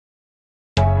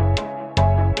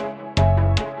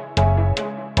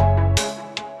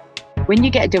when you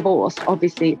get divorced,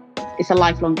 obviously it's a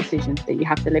lifelong decision that you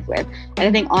have to live with. And I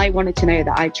think I wanted to know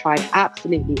that I tried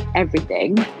absolutely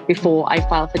everything before I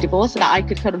filed for divorce so that I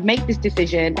could kind of make this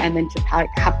decision and then to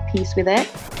have peace with it.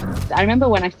 I remember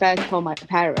when I first told my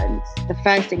parents, the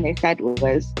first thing they said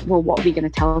was, well, what are we going to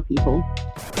tell people?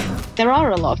 There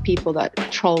are a lot of people that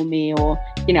troll me, or,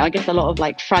 you know, I guess a lot of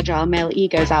like fragile male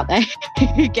egos out there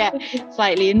who get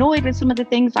slightly annoyed with some of the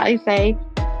things that I say.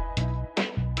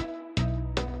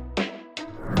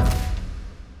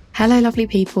 Hello, lovely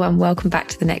people, and welcome back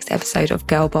to the next episode of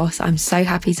Girl Boss. I'm so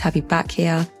happy to have you back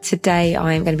here. Today,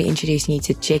 I'm going to be introducing you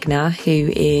to Jigna,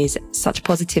 who is such a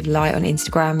positive light on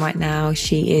Instagram right now.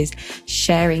 She is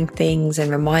sharing things and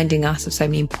reminding us of so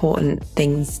many important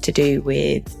things to do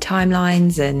with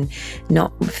timelines and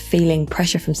not feeling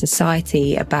pressure from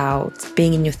society about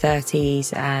being in your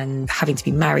 30s and having to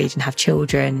be married and have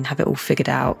children and have it all figured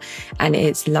out. And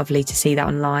it's lovely to see that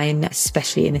online,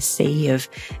 especially in a sea of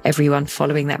everyone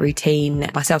following that routine,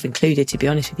 myself included, to be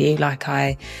honest with you. Like,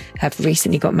 I have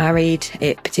recently got married.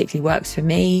 It particularly works for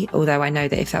me, although I know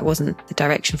that if that wasn't the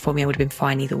direction for me, I would have been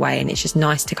fine either way. And it's just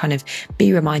nice to kind of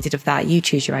be reminded of that. You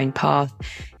choose your own path.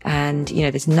 And, you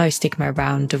know, there's no stigma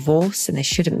around divorce, and there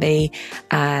shouldn't be.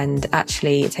 And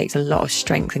actually, it takes a lot of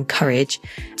strength and courage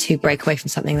to break away from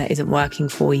something that isn't working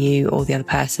for you or the other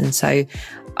person. So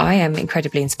I am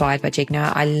incredibly inspired by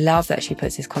Jigna. I love that she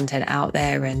puts this content out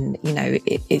there, and, you know,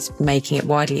 it's making it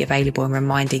widely available and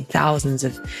reminding thousands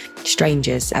of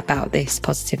strangers about this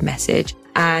positive message.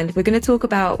 And we're going to talk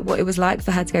about what it was like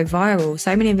for her to go viral.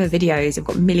 So many of her videos have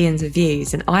got millions of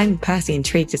views, and I'm personally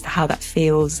intrigued as to how that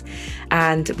feels,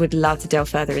 and would love to delve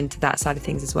further into that side of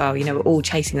things as well. You know, we're all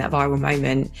chasing that viral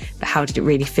moment, but how did it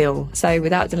really feel? So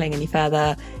without delaying any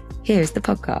further, here's the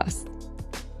podcast.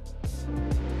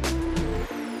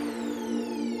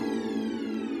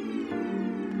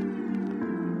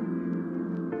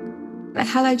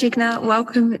 Hello, Jigna.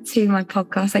 Welcome to my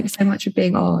podcast. Thanks so much for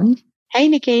being on. Hey,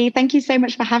 Nikki. Thank you so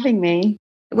much for having me.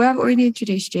 Well, I've already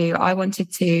introduced you. I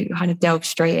wanted to kind of delve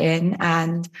straight in,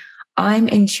 and I'm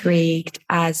intrigued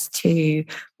as to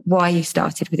why you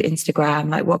started with Instagram,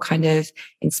 like what kind of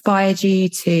inspired you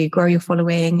to grow your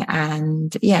following,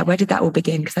 and where did that all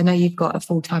begin? Because I know you've got a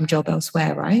full-time job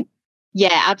elsewhere, right?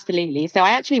 Yeah, absolutely. So I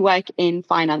actually work in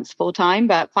finance full time,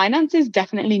 but finance is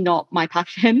definitely not my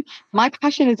passion. My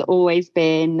passion has always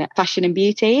been fashion and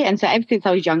beauty. And so ever since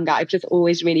I was younger, I've just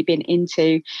always really been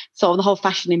into sort of the whole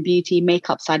fashion and beauty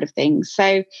makeup side of things. So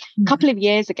a couple of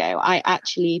years ago, I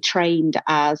actually trained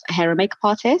as a hair and makeup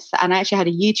artist. And I actually had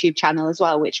a YouTube channel as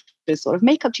well, which was sort of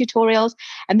makeup tutorials.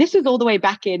 And this was all the way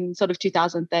back in sort of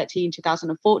 2013,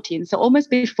 2014. So almost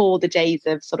before the days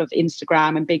of sort of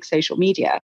Instagram and big social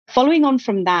media. Following on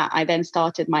from that, I then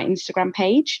started my Instagram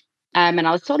page, and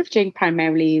I was sort of doing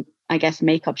primarily, I guess,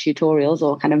 makeup tutorials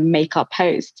or kind of makeup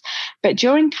posts. But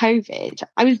during COVID,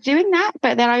 I was doing that,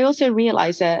 but then I also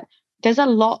realized that there's a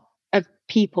lot of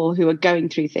people who are going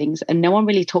through things and no one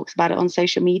really talks about it on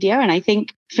social media. And I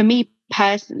think for me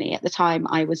personally, at the time,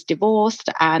 I was divorced,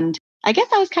 and I guess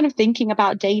I was kind of thinking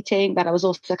about dating, but I was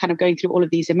also kind of going through all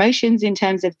of these emotions in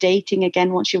terms of dating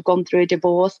again once you've gone through a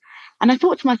divorce. And I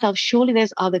thought to myself, surely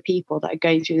there's other people that are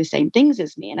going through the same things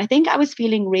as me. And I think I was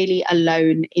feeling really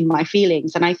alone in my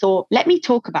feelings. And I thought, let me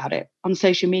talk about it on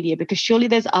social media, because surely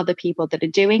there's other people that are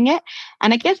doing it.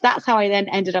 And I guess that's how I then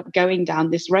ended up going down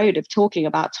this road of talking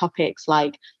about topics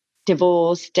like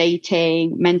divorce,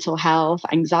 dating, mental health,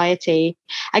 anxiety.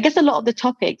 I guess a lot of the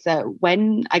topics that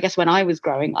when I was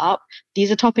growing up,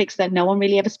 these are topics that no one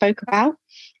really ever spoke about.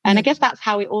 And I guess that's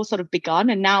how it all sort of begun.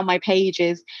 And now my page,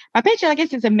 I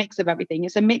guess it's a mix of everything.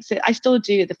 It's a mix of, I still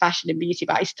do the fashion and beauty,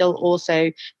 but I still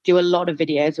also do a lot of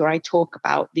videos where I talk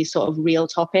about these sort of real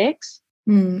topics.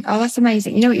 Oh, that's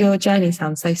amazing. You know what, your journey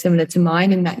sounds so similar to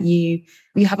mine in that you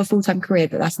have a full-time career,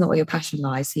 but that's not where your passion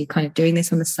lies. So you're kind of doing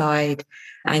this on the side,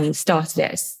 and you started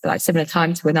it at like similar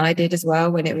time to when I did as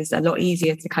well, when it was a lot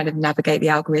easier to kind of navigate the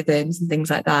algorithms and things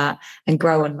like that and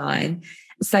grow online.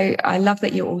 So I love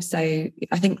that you're also,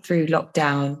 I think through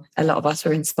lockdown, a lot of us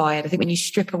were inspired. I think when you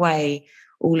strip away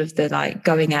all of the like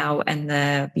going out and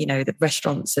the, you know, the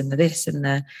restaurants and the this and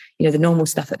the, you know, the normal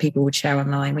stuff that people would share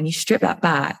online, when you strip that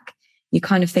back, you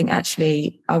kind of think,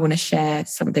 actually, I want to share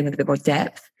something with a bit more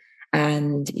depth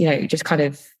and, you know, just kind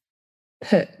of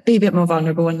be a bit more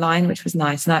vulnerable online, which was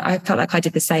nice. And I felt like I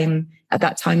did the same at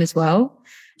that time as well.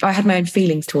 I had my own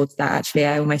feelings towards that, actually.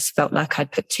 I almost felt like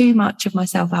I'd put too much of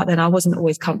myself out there, and I wasn't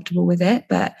always comfortable with it.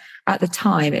 But at the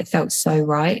time, it felt so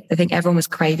right. I think everyone was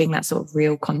craving that sort of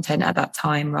real content at that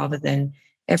time, rather than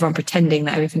everyone pretending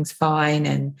that everything's fine.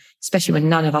 And especially when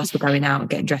none of us were going out and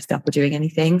getting dressed up or doing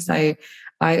anything. So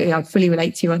I fully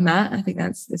relate to you on that. I think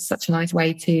it's such a nice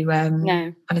way to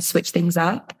kind of switch things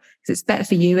up, because it's better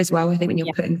for you as well. I think when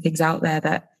you're putting things out there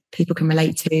that people can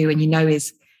relate to and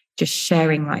is just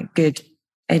sharing like good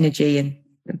energy and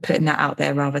putting that out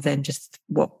there rather than just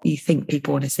what you think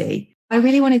people want to see. I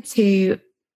really wanted to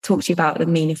talk to you about the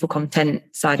meaningful content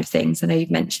side of things. I know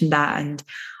you've mentioned that, and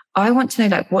I want to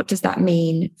know, like, what does that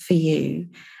mean for you,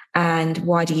 and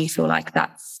why do you feel like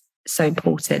that's so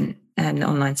important in the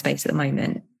online space at the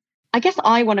moment? I guess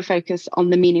I want to focus on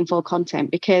the meaningful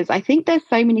content, because I think there's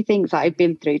so many things that I've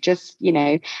been through, just,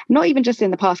 not even just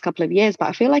in the past couple of years, but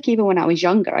I feel like even when I was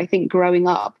younger, I think growing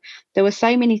up, there were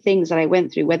so many things that I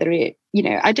went through, whether it,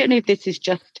 I don't know if this is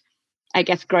just, I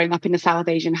guess, growing up in a South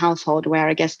Asian household where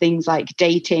I guess things like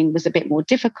dating was a bit more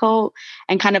difficult,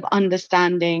 and kind of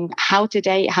understanding how to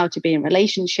date, how to be in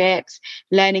relationships,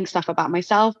 learning stuff about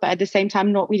myself, but at the same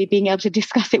time, not really being able to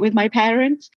discuss it with my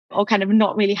parents, or kind of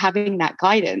not really having that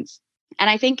guidance. And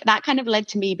I think that kind of led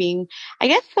to me being, I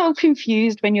guess, so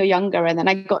confused when you're younger. And then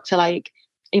I got to like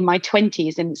in my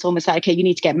 20s and it's almost like, okay, you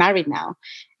need to get married now.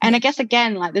 And I guess,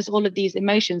 again, like there's all of these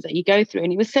emotions that you go through.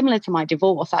 And it was similar to my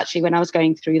divorce, actually, when I was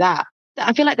going through that.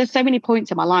 I feel like there's so many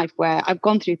points in my life where I've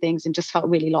gone through things and just felt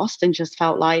really lost, and just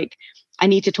felt like I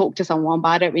need to talk to someone, but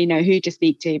I don't really know who to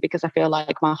speak to, because I feel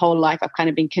like my whole life I've kind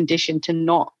of been conditioned to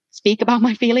not speak about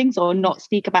my feelings or not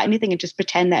speak about anything and just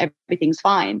pretend that everything's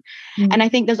fine. And I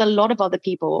think there's a lot of other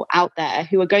people out there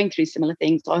who are going through similar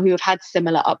things, or who have had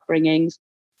similar upbringings,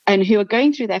 and who are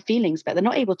going through their feelings, but they're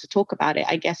not able to talk about it,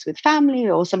 I guess, with family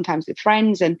or sometimes with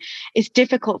friends. And it's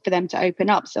difficult for them to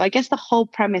open up. So I guess the whole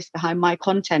premise behind my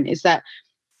content is that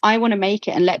I want to make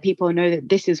it and let people know that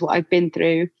this is what I've been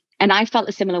through. And I felt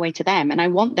a similar way to them. And I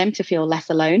want them to feel less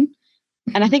alone.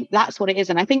 And I think that's what it is.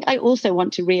 And I think I also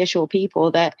want to reassure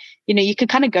people that, you can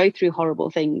kind of go through horrible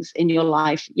things in your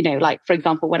life. Like, for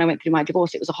example, when I went through my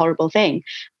divorce, it was a horrible thing.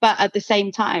 But at the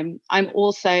same time, I'm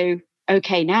also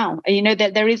okay now. And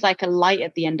that there is like a light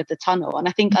at the end of the tunnel. And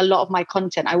I think a lot of my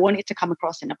content, I want it to come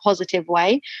across in a positive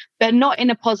way, but not in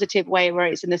a positive way where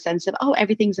it's in the sense of, oh,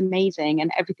 everything's amazing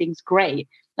and everything's great.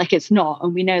 Like, it's not.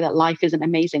 And we know that life isn't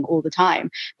amazing all the time,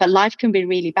 but life can be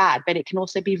really bad, but it can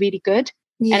also be really good.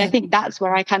 Yeah. And I think that's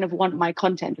where I kind of want my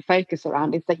content to focus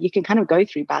around, is that you can kind of go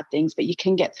through bad things, but you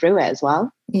can get through it as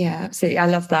well. Yeah, absolutely. I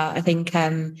love that. I think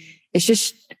it's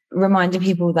just reminding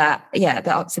people that, the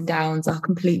ups and downs are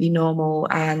completely normal.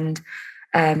 And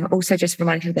also just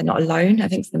reminding people they're not alone. I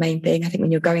think it's the main thing. I think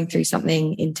when you're going through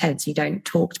something intense, you don't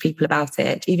talk to people about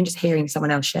it. Even just hearing someone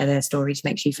else share their stories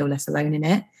makes you feel less alone in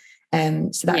it.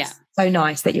 So that's so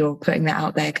nice that you're putting that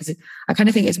out there, because I kind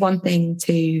of think it's one thing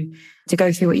to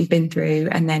go through what you've been through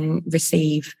and then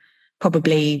receive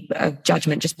probably a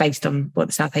judgment just based on what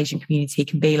the South Asian community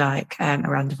can be like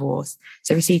around divorce.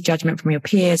 So receive judgment from your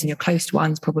peers and your close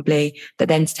ones probably, but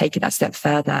then to take it that step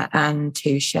further and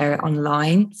to share it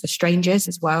online for strangers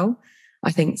as well.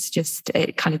 I think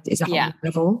it kind of is a whole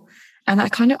level. And I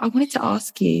wanted to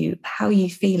ask you how you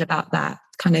feel about that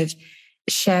kind of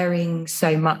sharing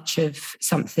so much of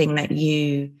something that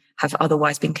you have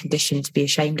otherwise been conditioned to be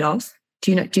ashamed of. Do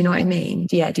you know what I mean?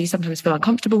 Yeah. Do you sometimes feel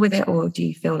uncomfortable with it, or do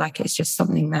you feel like it's just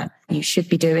something that you should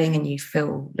be doing and you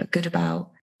feel good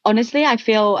about? Honestly, I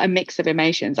feel a mix of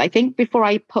emotions. I think before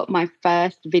I put my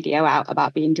first video out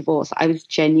about being divorced, I was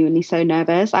genuinely so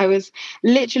nervous. I was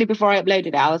literally, before I uploaded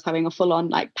it, I was having a full on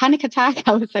like panic attack.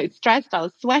 I was so stressed. I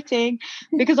was sweating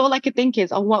because all I could think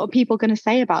is, oh, what are people going to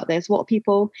say about this? What are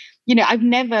people,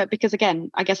 because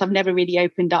again, I guess I've never really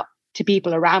opened up to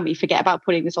people around me. Forget about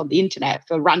putting this on the internet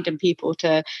for random people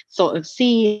to sort of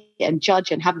see and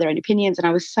judge and have their own opinions. And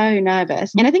I was so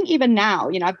nervous. And I think even now,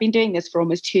 I've been doing this for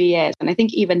almost 2 years. And I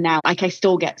think even now, like, I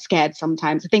still get scared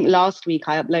sometimes. I think last week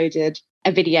I uploaded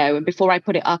a video, and before I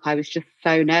put it up, I was just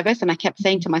so nervous. And I kept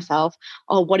saying to myself,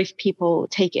 oh, what if people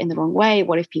take it in the wrong way?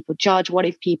 What if people judge? What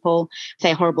if people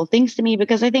say horrible things to me?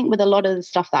 Because I think with a lot of the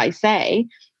stuff that I say,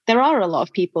 there are a lot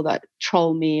of people that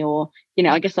troll me, or,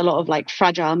 I guess a lot of like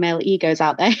fragile male egos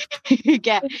out there who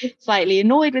get slightly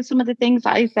annoyed with some of the things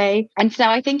that I say. And so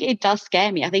I think it does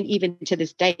scare me. I think even to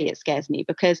this day, it scares me,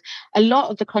 because a lot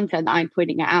of the content that I'm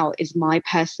putting out is my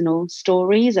personal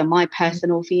stories and my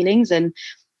personal feelings. And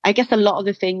I guess a lot of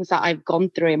the things that I've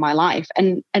gone through in my life.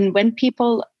 And when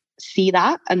people see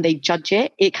that and they judge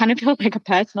it, it kind of feels like a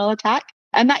personal attack.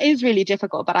 And that is really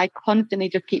difficult. But I constantly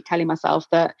just keep telling myself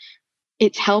that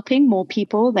it's helping more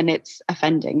people than it's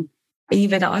offending.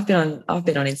 Even I've been on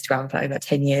Instagram for over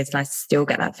 10 years and I still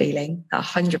get that feeling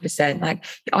 100%. Like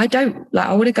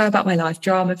I want to go about my life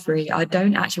drama free. I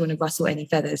don't actually want to rustle any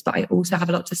feathers, but I also have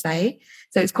a lot to say.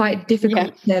 So it's quite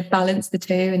difficult to balance the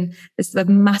two. And this is a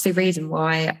massive reason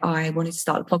why I wanted to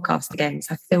start the podcast again.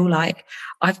 So I feel like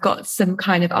I've got some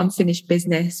kind of unfinished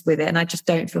business with it. And I just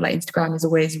don't feel like Instagram is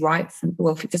always right.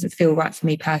 If it doesn't feel right for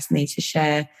me personally to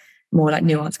share more like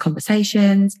nuanced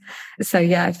conversations. So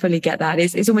yeah, I fully get that.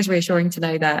 It's almost reassuring to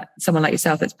know that someone like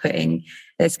yourself that's getting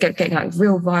like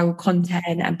real viral content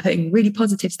and putting really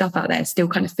positive stuff out there still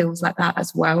kind of feels like that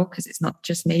as well, because it's not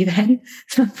just me then.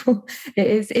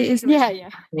 it is. Yeah.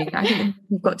 I think if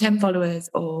you've got 10 followers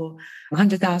or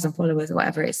 100,000 followers or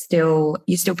whatever, you're still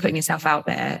putting yourself out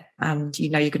there, and you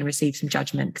know you're going to receive some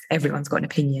judgment because everyone's got an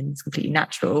opinion. It's completely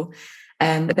natural.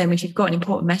 But then when you've got an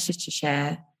important message to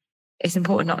share, it's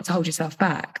important not to hold yourself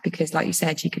back, because like you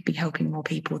said, you could be helping more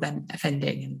people than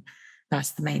offending. And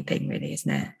that's the main thing really,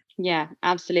 isn't it? Yeah,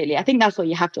 absolutely. I think that's what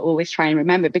you have to always try and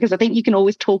remember, because I think you can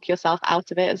always talk yourself out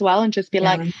of it as well and just be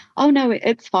like, oh no,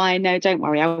 it's fine. No, don't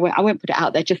worry. I won't put it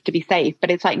out there just to be safe.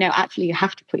 But it's like, no, actually you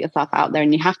have to put yourself out there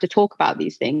and you have to talk about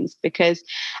these things, because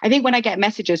I think when I get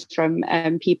messages from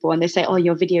people and they say, oh,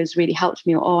 your videos really helped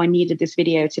me, or oh, I needed this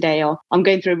video today, or I'm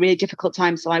going through a really difficult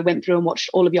time, so I went through and watched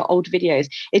all of your old videos.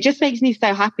 It just makes me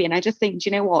so happy. And I just think, do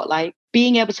you know what, like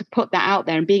being able to put that out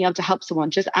there and being able to help someone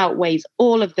just outweighs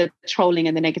all of the trolling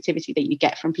and the negativity that you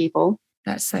get from people.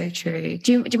 That's so true.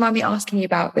 Do you mind me asking you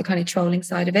about the kind of trolling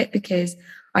side of it? Because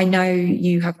I know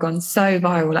you have gone so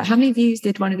viral. Like, how many views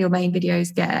did one of your main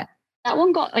videos get? That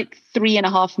one got like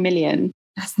 3.5 million.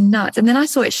 That's nuts. And then I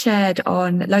saw it shared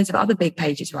on loads of other big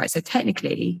pages, right? So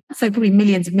technically, probably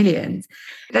millions and millions.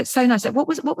 That's so nice. Like, what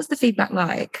was the feedback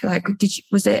like? Like,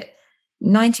 was it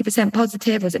 90%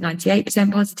 positive? Was it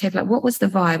 98% positive? Like, what was the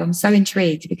vibe? I'm so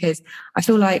intrigued, because I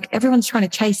feel like everyone's trying to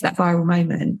chase that viral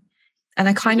moment. And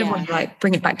I kind of want to like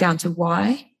bring it back down to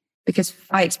why, because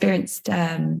I experienced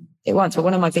it once, but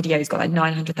one of my videos got like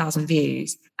 900,000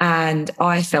 views and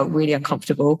I felt really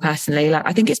uncomfortable personally. Like,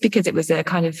 I think it's because it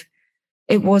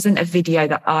wasn't a video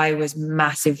that I was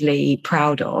massively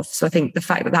proud of. So I think the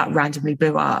fact that randomly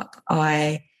blew up,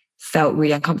 I felt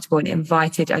really uncomfortable, and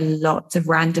invited a lot of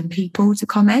random people to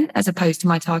comment as opposed to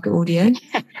my target audience.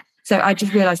 So I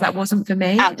just realized that wasn't for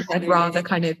me. Absolutely. I'd rather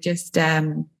kind of just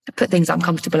put things I'm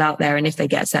comfortable out there. And if they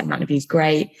get a certain amount of views,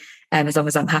 great. As long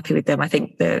as I'm happy with them. I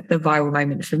think the viral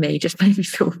moment for me just made me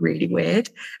feel really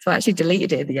weird. So I actually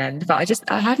deleted it at the end. But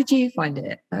how did you find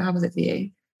it? How was it for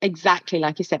you? Exactly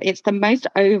like you said, it's the most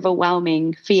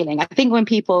overwhelming feeling. I think when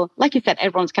people, like you said,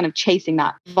 everyone's kind of chasing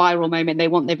that viral moment. They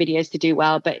want their videos to do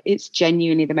well, but it's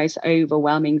genuinely the most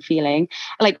overwhelming feeling.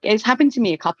 Like, it's happened to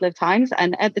me a couple of times.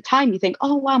 And at the time you think,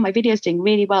 oh, wow, my video's doing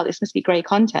really well. This must be great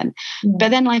content. Yeah.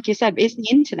 But then, like you said, it's the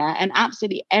internet and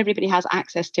absolutely everybody has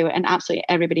access to it and absolutely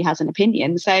everybody has an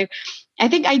opinion. So I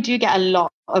think I do get a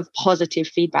lot of positive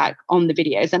feedback on the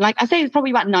videos. And like I say, it's probably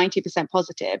about 90%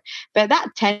 positive. But that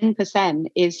 10%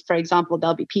 is, for example,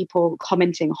 there'll be people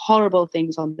commenting horrible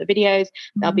things on the videos.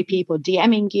 There'll be people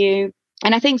DMing you.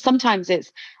 And I think sometimes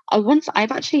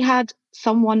I've actually had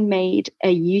someone made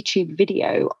a YouTube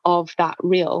video of that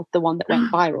reel, the one that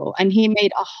went viral. And he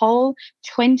made a whole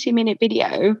 20-minute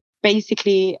video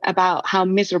basically about how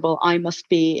miserable I must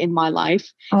be in my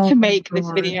life to make this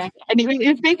video. And it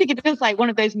was basically just like one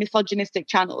of those misogynistic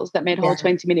channels that made a whole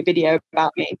 20-minute video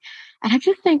about me. And I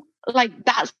just think, like,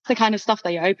 that's the kind of stuff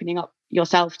that you're opening up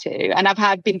yourself to. And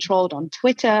I've been trolled on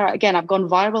Twitter. Again, I've gone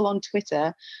viral on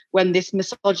Twitter when this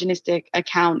misogynistic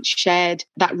account shared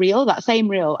that same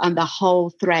reel, and the whole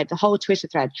Twitter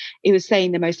thread, it was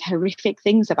saying the most horrific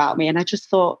things about me. And I just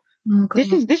thought,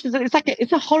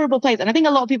 it's a horrible place. And I think a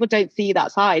lot of people don't see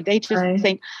that side. They just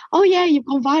think, oh yeah, you've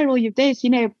gone viral, you've this,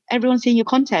 everyone's seeing your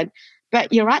content.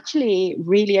 But you're actually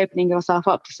really opening yourself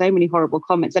up to so many horrible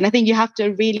comments. And I think you have to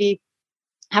really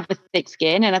have a thick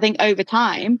skin. And I think over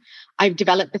time, I've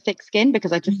developed the thick skin,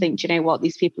 because I just think, do you know what?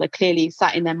 These people are clearly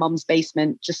sat in their mum's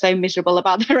basement, just so miserable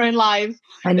about their own lives.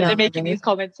 That they're making these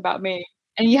comments about me.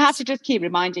 And you have to just keep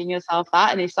reminding yourself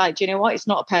that. And it's like, do you know what? It's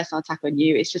not a personal attack on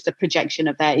you. It's just a projection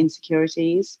of their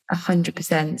insecurities.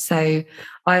 100%. So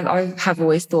I have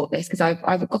always thought this, because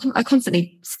I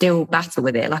constantly still battle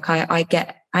with it. Like I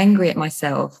get angry at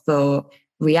myself for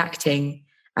reacting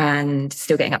and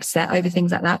still getting upset over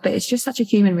things like that. But it's just such a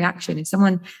human reaction. And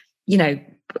someone,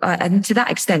 and to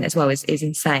that extent as well is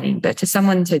insane. But to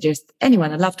someone,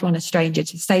 anyone, a loved one, a stranger,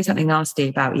 to say something nasty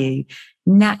about you,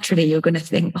 naturally you're going to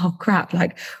think, oh crap,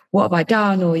 like, what have I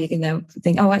done? Or you're going to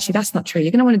think, oh, actually that's not true.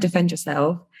 You're going to want to defend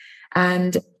yourself.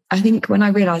 And I think when I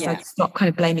realised Yeah. I'd stopped kind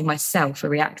of blaming myself for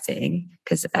reacting,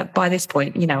 because by this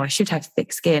point, I should have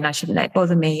thick skin. I shouldn't let it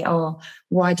bother me. Oh,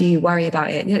 why do you worry about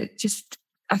it?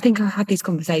 I think I had these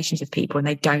conversations with people and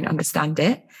they don't understand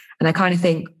it. And I kind of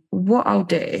think what I'll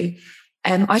do,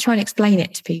 I try and explain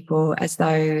it to people as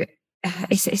though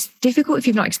it's difficult if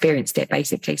you've not experienced it,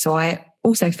 basically. So I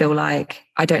also feel like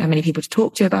I don't have many people to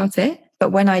talk to about it.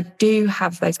 But when I do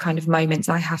have those kind of moments,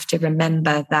 I have to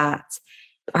remember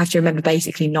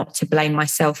basically not to blame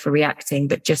myself for reacting,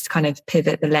 but just kind of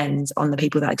pivot the lens on the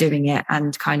people that are doing it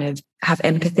and kind of have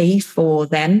empathy for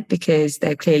them, because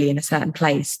they're clearly in a certain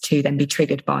place to then be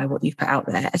triggered by what you've put out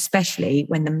there, especially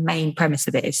when the main premise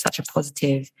of it is such a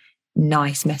positive,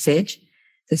 nice message.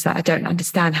 So I don't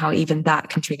understand how even that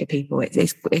can trigger people.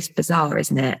 It's bizarre,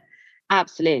 isn't it?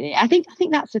 Absolutely. I think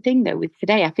that's the thing though with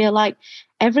today. I feel like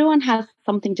everyone has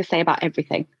something to say about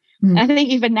everything. I think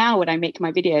even now when I make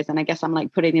my videos and I guess I'm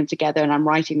like putting them together and I'm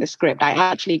writing the script, I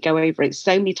actually go over it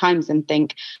so many times and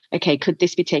think, okay, could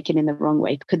this be taken in the wrong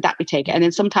way? Could that be taken? And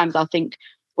then sometimes I'll think,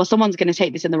 well, someone's going to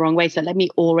take this in the wrong way. So let me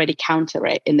already counter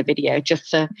it in the video just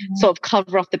to sort of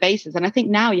cover off the bases. And I think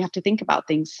now you have to think about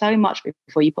things so much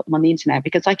before you put them on the internet,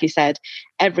 because like you said,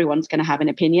 everyone's going to have an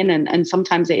opinion and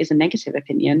sometimes it is a negative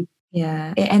opinion.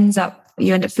 Yeah,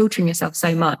 you end up filtering yourself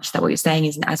so much that what you're saying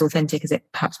isn't as authentic as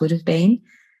it perhaps would have been.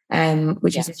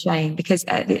 Which is a shame, because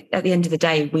at the end of the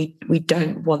day, we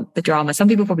don't want the drama. Some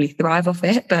people probably thrive off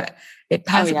it, but it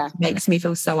makes me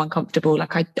feel so uncomfortable.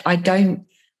 Like I don't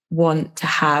want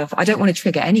to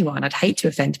trigger anyone. I'd hate to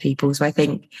offend people. So I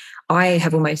think I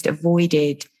have almost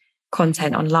avoided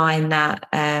content online that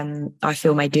I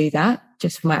feel may do that,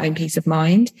 just for my own peace of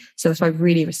mind. So that's why I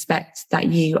really respect that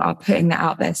you are putting that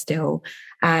out there still,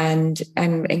 and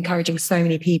encouraging so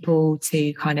many people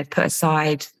to kind of put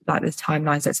aside like the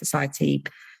timelines that society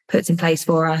puts in place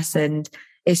for us. And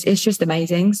it's just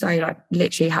amazing. So like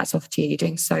literally hats off to you. You're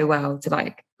doing so well to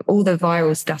like all the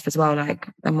viral stuff as well, like,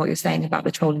 and what you're saying about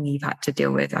the trolling you've had to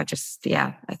deal with. I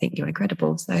think you're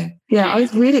incredible. So yeah, I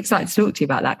was really excited to talk to you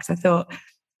about that, because I thought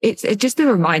it's just a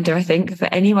reminder, I think, for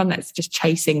anyone that's just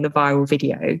chasing the viral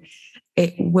video,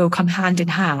 it will come hand in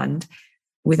hand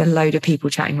with a load of people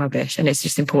chatting rubbish. And it's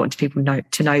just important to people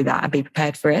to know that and be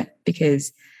prepared for it,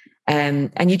 because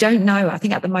and you don't know. I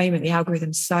think at the moment the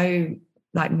algorithm's so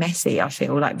like messy. I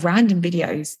feel like random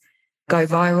videos go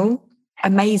viral.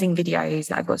 Amazing videos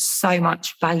that have got so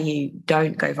much value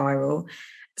don't go viral.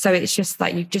 So it's just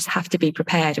like you just have to be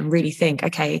prepared and really think,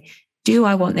 okay, do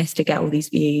I want this to get all these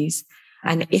views?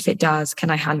 And if it does,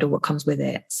 can I handle what comes with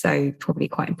it? So probably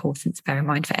quite important to bear in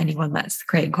mind for anyone that's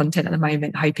creating content at the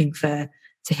moment, hoping to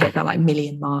hit that like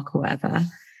million mark or whatever.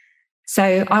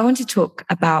 So I want to talk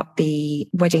about the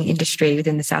wedding industry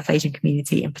within the South Asian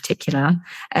community in particular.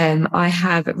 I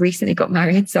have recently got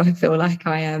married, so I feel like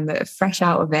I am fresh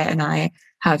out of it and I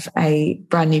have a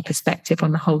brand new perspective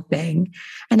on the whole thing.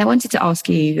 And I wanted to ask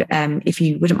you, if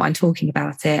you wouldn't mind talking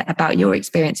about it, about your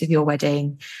experience of your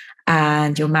wedding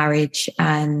and your marriage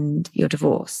and your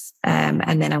divorce.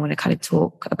 And then I want to kind of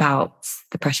talk about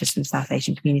the pressures from the South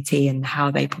Asian community and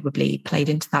how they probably played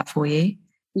into that for you.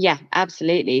 Yeah,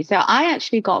 absolutely. So I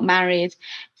actually got married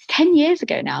 10 years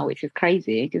ago now, which is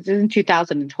crazy because it was in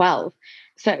 2012.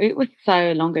 So it was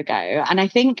so long ago. And I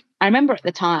think I remember at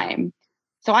the time,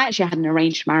 so I actually had an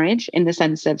arranged marriage in the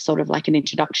sense of sort of like an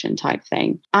introduction type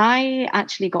thing. I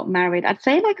actually got married, I'd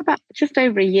say like about just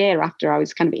over a year after I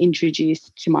was kind of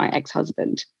introduced to my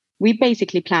ex-husband. We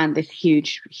basically planned this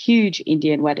huge, huge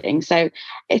Indian wedding. So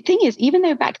the thing is, even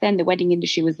though back then the wedding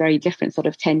industry was very different, sort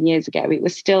of 10 years ago, it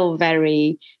was still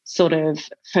very sort of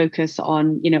focused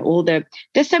on,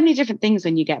 there's so many different things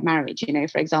when you get married.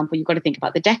 For example, you've got to think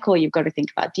about the decor, you've got to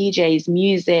think about DJs,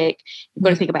 music, you've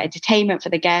got to think about entertainment for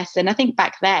the guests. And I think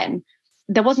back then,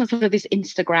 there wasn't sort of this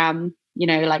Instagram,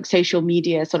 like social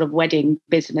media sort of wedding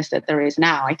business that there is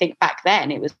now. I think back then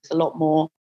it was a lot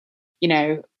more,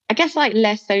 I guess like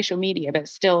less social media, but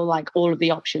still like all of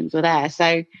the options were there.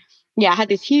 So yeah, I had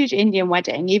this huge Indian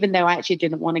wedding, even though I actually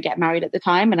didn't want to get married at the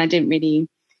time. And I didn't really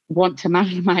want to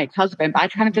marry my ex-husband, but I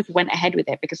kind of just went ahead with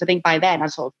it because I think by then I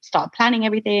sort of started planning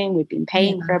everything. We've been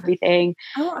paying for everything.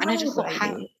 And I just thought,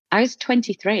 I was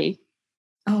 23.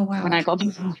 Oh, wow. When I got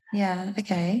married. Yeah.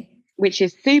 Okay. Which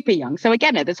is super young. So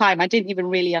again, at the time, I didn't even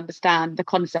really understand the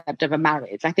concept of a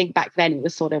marriage. I think back then it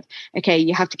was sort of, okay,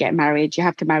 you have to get married, you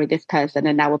have to marry this person,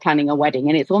 and now we're planning a wedding.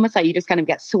 And it's almost like you just kind of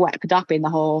get swept up in the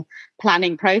whole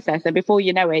planning process. And before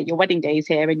you know it, your wedding day is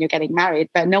here and you're getting married.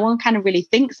 But no one kind of really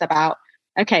thinks about,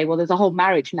 okay, well, there's a whole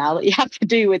marriage now that you have to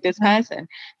do with this person.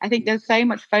 I think there's so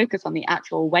much focus on the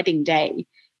actual wedding day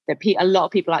that a lot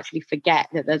of people actually forget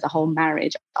that there's a whole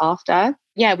marriage after.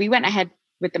 Yeah, we went ahead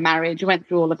with the marriage. I went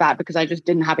through all of that because I just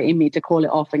didn't have it in me to call it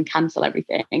off and cancel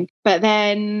everything. But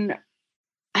then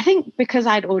I think because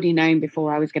I'd already known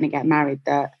before I was going to get married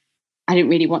that I didn't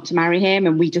really want to marry him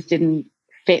and we just didn't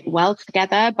fit well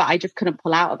together, but I just couldn't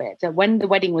pull out of it. So when the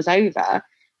wedding was over,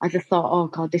 I just thought, oh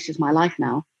God, this is my life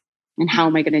now. And how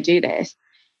am I going to do this?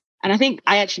 And I think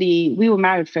we were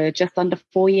married for just under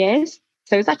 4 years.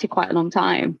 So it's actually quite a long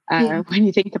time when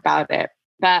you think about it.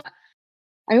 But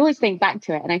I always think back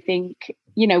to it and I think,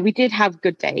 we did have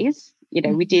good days.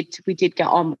 We did get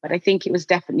on, but I think it was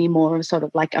definitely more of sort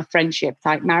of like a friendship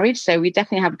type marriage. So we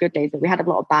definitely have good days, but we had a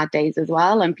lot of bad days as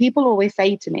well. And people always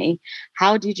say to me,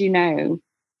 how did you know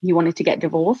you wanted to get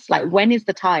divorced? Like, when is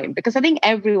the time? Because I think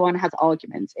everyone has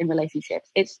arguments in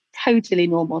relationships. It's totally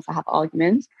normal to have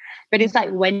arguments, but it's like,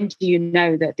 when do you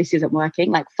know that this isn't working?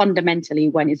 Like, fundamentally,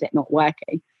 when is it not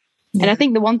working? Yeah. And I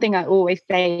think the one thing I always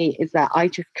say is that I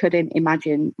just couldn't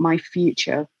imagine my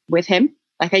future with him.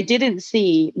 Like, I didn't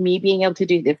see me being able to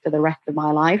do this for the rest of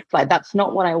my life. Like, that's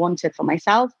not what I wanted for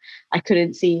myself. I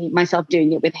couldn't see myself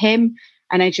doing it with him.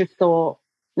 And I just thought,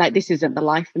 like, this isn't the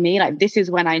life for me. Like, this is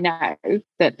when I know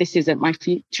that this isn't my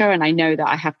future. And I know that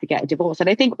I have to get a divorce. And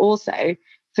I think also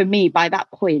for me, by that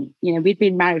point, we'd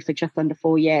been married for just under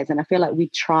 4 years. And I feel like we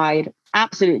tried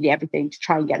absolutely everything to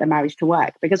try and get the marriage to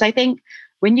work. Because I think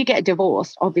when you get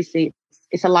divorced, obviously,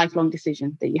 it's a lifelong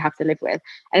decision that you have to live with.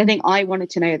 And I think I wanted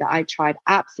to know that I tried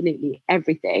absolutely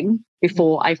everything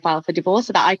before I filed for divorce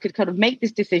so that I could kind of make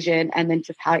this decision and then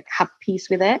just have peace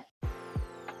with it.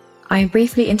 I am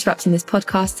briefly interrupting this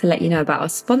podcast to let you know about our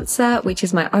sponsor, which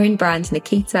is my own brand,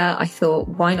 Nikita. I thought,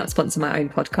 why not sponsor my own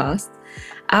podcast?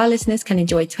 Our listeners can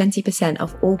enjoy 20%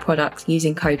 off all products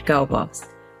using code GIRLBOSS.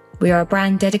 We are a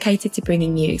brand dedicated to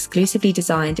bringing you exclusively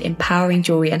designed, empowering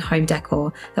jewelry and home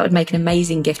decor that would make an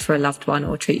amazing gift for a loved one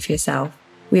or treat for yourself.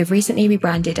 We have recently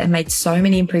rebranded and made so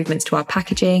many improvements to our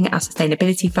packaging, our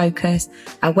sustainability focus,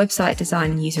 our website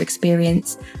design and user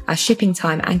experience, our shipping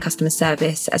time and customer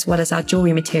service, as well as our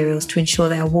jewelry materials to ensure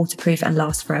they are waterproof and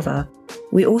last forever.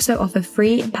 We also offer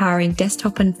free, empowering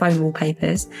desktop and phone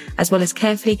wallpapers, as well as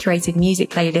carefully curated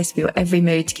music playlists for your every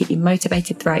mood to keep you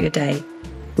motivated throughout your day.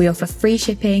 We offer free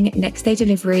shipping, next day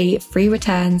delivery, free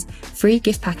returns, free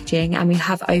gift packaging, and we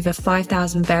have over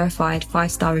 5,000 verified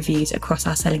 5-star reviews across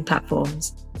our selling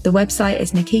platforms. The website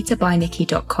is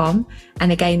nikitabynikki.com,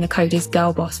 and again, the code is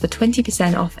GIRLBOSS for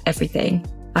 20% off everything.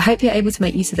 I hope you're able to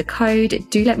make use of the code.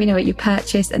 Do let me know what you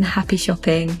purchased and happy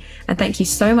shopping. And thank you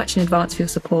so much in advance for your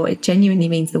support. It genuinely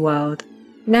means the world.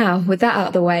 Now, with that out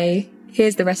of the way,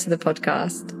 here's the rest of the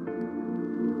podcast.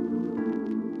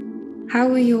 How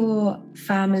were your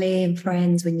family and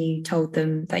friends when you told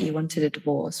them that you wanted a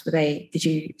divorce? Did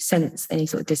you sense any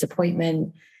sort of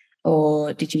disappointment,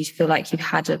 or did you feel like you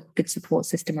had a good support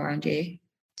system around you?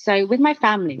 So with my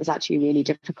family, it was actually really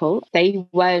difficult. They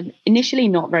were initially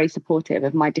not very supportive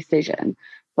of my decision,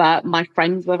 but my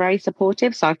friends were very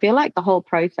supportive. So I feel like the whole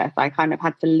process, I kind of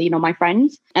had to lean on my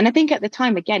friends. And I think at the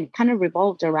time, again, it kind of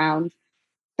revolved around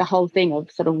the whole thing of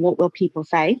sort of, what will people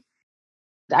say?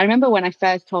 I remember when I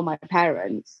first told my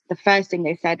parents, the first thing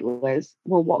they said was,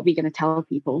 well, what are we going to tell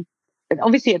people? But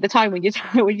obviously at the time when you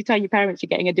tell your parents you're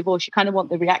getting a divorce, you kind of want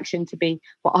the reaction to be,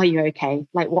 well, are you okay?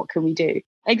 Like, what can we do?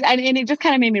 And it just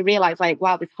kind of made me realize, like,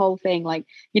 wow, this whole thing, like,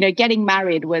 getting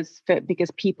married was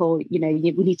because people, we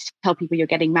need to tell people you're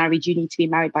getting married. You need to be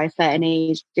married by a certain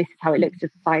age. This is how it looks to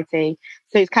society.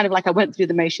 So it's kind of like I went through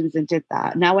the motions and did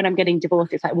that. Now when I'm getting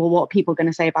divorced, it's like, well, what are people going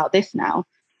to say about this now?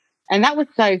 And that was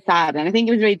so sad. And I think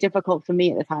it was really difficult for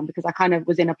me at the time because I kind of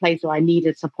was in a place where I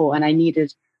needed support and I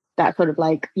needed that sort of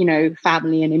like,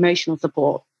 family and emotional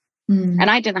support. And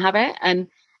I didn't have it. And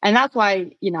that's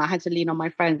why, I had to lean on my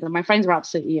friends, and my friends were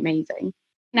absolutely amazing.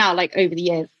 Now, like over the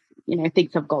years,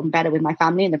 things have gotten better with my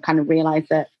family, and they've kind of realized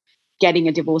that getting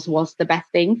a divorce was the best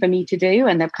thing for me to do.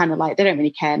 And they've kind of like, they don't really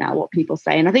care now what people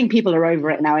say. And I think people are over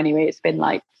it now anyway. It's been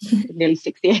like nearly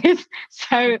 6 years.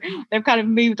 So they've kind of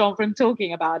moved on from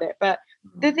talking about it. But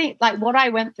the thing, like what I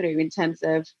went through in terms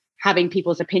of having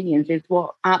people's opinions is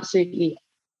what absolutely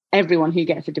everyone who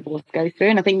gets a divorce goes through.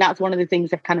 And I think that's one of the things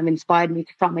that kind of inspired me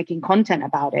to start making content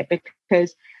about it,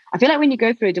 because I feel like when you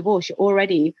go through a divorce, you're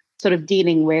already sort of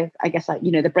dealing with, I guess, like,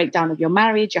 the breakdown of your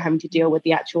marriage. You're having to deal with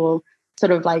the actual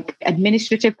sort of like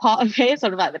administrative part of it,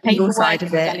 sort of like the paperwork, side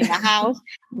of it. selling a house.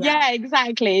 Yeah,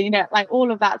 exactly. Like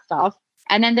all of that stuff.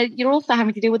 And then you're also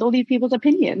having to deal with all these people's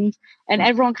opinions and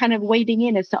everyone kind of wading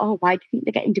in as to, oh, why do you think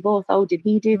they're getting divorced? Oh, did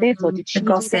he do this or did she do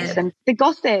this? And the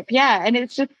gossip, yeah. And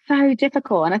it's just so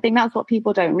difficult. And I think that's what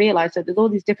people don't realize, that there's all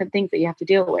these different things that you have to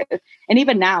deal with. And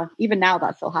even now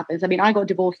that still happens. I mean, I got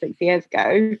divorced 6 years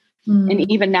ago.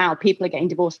 And even now, people are getting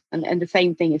divorced and the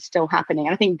same thing is still happening.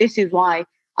 And I think this is why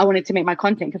I wanted to make my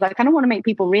content, because I kind of want to make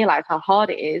people realize how hard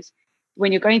it is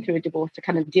when you're going through a divorce to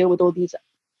kind of deal with all these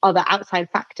other outside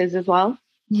factors as well.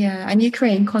 Yeah. And you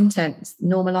creating content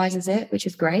normalizes it, which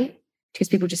is great because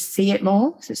people just see it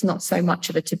more. So it's not so much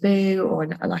of a taboo or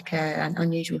like an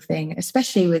unusual thing,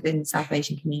 especially within the South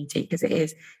Asian community, because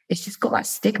it's just got that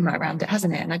stigma around it,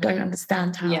 hasn't it? And I don't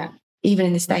understand how, even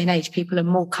in this day and age, people are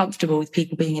more comfortable with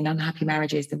people being in unhappy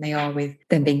marriages than they are with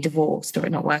them being divorced or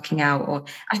it not working out. Or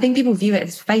I think people view it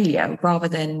as failure rather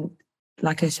than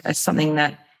like as something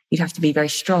that you'd have to be very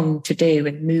strong to do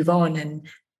and move on and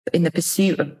in the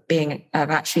pursuit of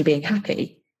actually being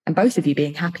happy, and both of you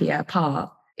being happier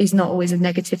apart is not always a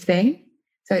negative thing.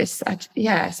 So it's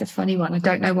a funny one. I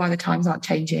don't know why the times aren't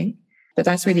changing, but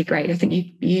that's really great. I think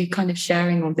you kind of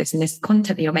sharing all this and this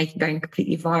content that you're making going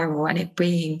completely viral and it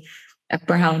being a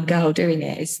brown girl doing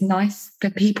it is nice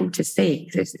for people to see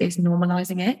because it's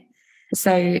normalizing it.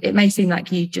 So it may seem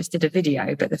like you just did a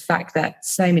video, but the fact that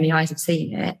so many eyes have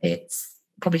seen it, it's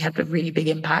probably had a really big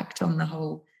impact on the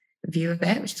whole view of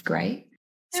it, which is great.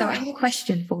 So I have a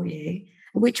question for you,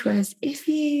 which was, if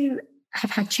you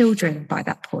have had children by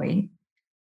that point,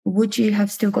 would you have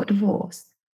still got divorced?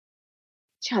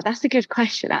 Yeah, that's a good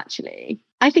question, actually.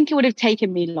 I think it would have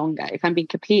taken me longer, if I'm being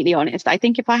completely honest. I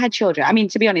think if I had children, I mean,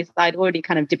 to be honest, I'd already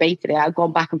kind of debated it. I'd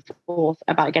gone back and forth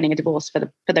about getting a divorce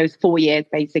for those 4 years,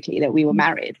 basically, that we were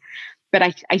married.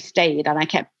 But I stayed and I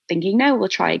kept thinking, no, we'll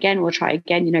try again.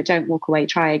 Don't walk away,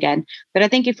 try again. But I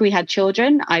think if we had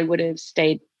children, I would have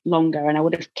stayed longer and I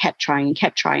would have kept trying.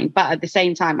 But at the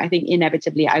same time, I think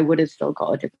inevitably I would have still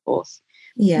got a divorce.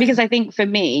 Yeah. Because I think for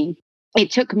me,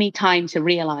 it took me time to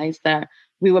realize that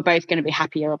we were both going to be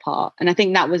happier apart. And I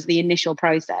think that was the initial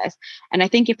process. And I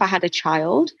think if I had a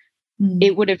child,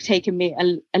 it would have taken me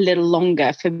a little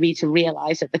longer for me to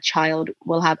realize that the child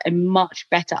will have a much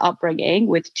better upbringing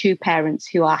with two parents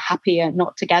who are happier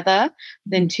not together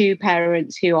than two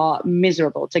parents who are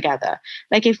miserable together.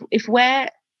 Like if we're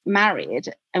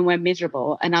married and we're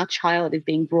miserable and our child is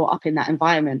being brought up in that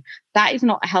environment, that is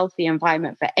not a healthy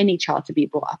environment for any child to be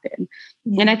brought up in.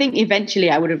 And I think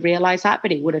eventually I would have realized that,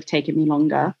 but it would have taken me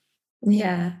longer.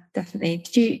 Yeah, definitely.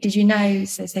 Did you know,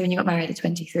 so say when you got married at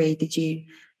 23, did you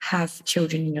have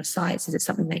children in your sights? Is it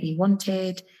something that you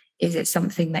wanted? Is it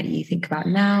something that you think about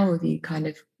now, or have you kind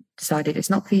of decided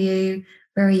it's not for you?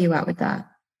 Where are you at with that?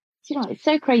 It's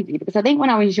so crazy because I think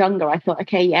when I was younger, I thought,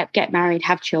 okay, get married,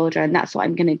 have children. That's what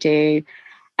I'm going to do.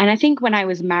 And I think when I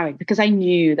was married, because I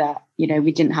knew that,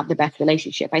 we didn't have the best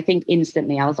relationship, I think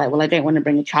instantly I was like, well, I don't want to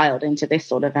bring a child into this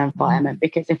sort of environment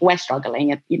because if we're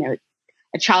struggling,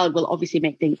 a child will obviously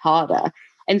make things harder.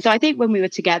 And so I think when we were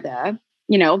together,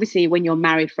 obviously when you're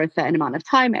married for a certain amount of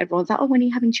time, everyone's like, oh, when are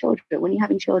you having children? When are you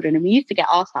having children? And we used to get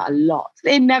asked that a lot.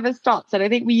 It never stops. And I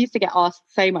think we used to get asked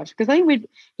so much because I think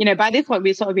by this point,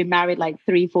 we'd sort of been married like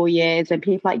 3-4 years and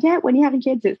people like, yeah, when you're having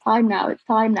kids, it's time now.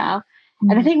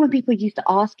 And I think when people used to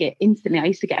ask it instantly, I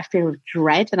used to get a feel of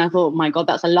dread. And I thought, oh my God,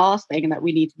 that's the last thing that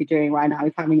we need to be doing right now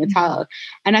is having a child.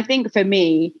 And I think for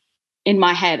me, in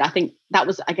my head, I guess that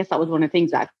was one of the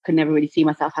things that I could never really see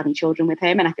myself having children with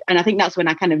him. And I think that's when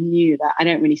I kind of knew that I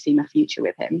don't really see my future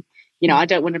with him. I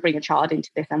don't want to bring a child into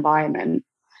this environment.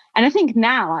 And I think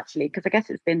now, actually, because I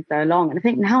guess it's been so long, and I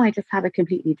think now I just have a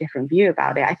completely different view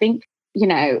about it. I think,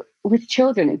 with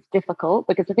children, it's difficult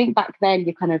because I think back then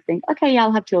you kind of think, okay, yeah,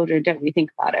 I'll have children, don't really think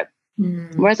about it.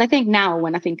 Whereas I think now,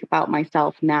 when I think about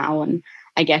myself now, and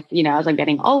I guess, as I'm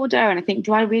getting older, and I think,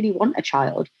 do I really want a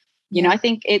child? I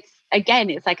think it's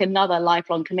like another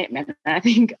lifelong commitment. And I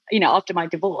think, after my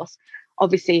divorce,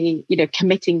 obviously,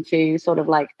 committing to sort of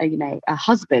like, a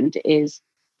husband is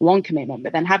one commitment,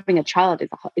 but then having a child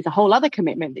is a whole other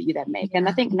commitment that you then make. Yeah. And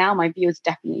I think now my view has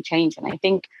definitely changed. And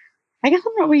I guess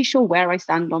I'm not really sure where I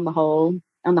stand on the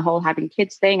whole having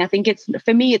kids thing. I think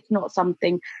for me, it's not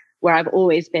something where I've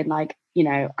always been like,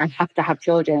 I have to have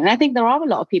children. And I think there are a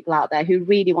lot of people out there who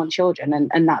really want children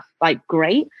and that's like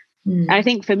great. And I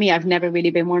think for me, I've never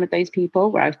really been one of those people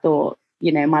where I've thought,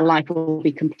 my life will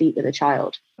be complete with a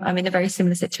child. I'm in a very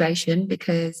similar situation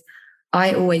because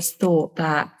I always thought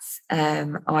that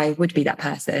I would be that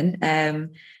person.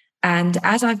 And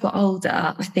as I've got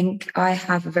older, I think I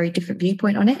have a very different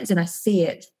viewpoint on it. And I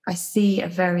see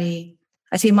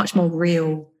a much more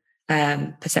real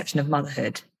perception of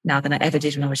motherhood now than I ever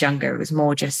did when I was younger. It was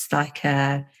more just like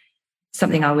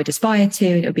something I would aspire to,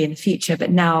 and it would be in the future.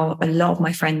 But now a lot of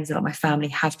my friends, a lot of my family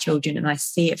have children, and I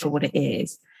see it for what it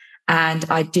is. And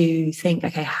I do think,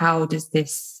 okay, how does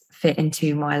this fit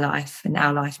into my life and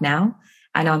our life now?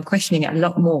 And I'm questioning it a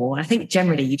lot more. And I think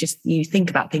generally you think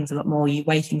about things a lot more, you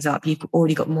weigh things up, you've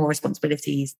already got more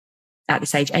responsibilities at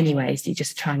this age anyway. So you're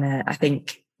just trying to, I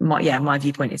think my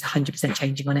viewpoint is 100%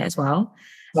 changing on it as well.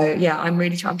 So yeah, I'm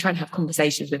trying to have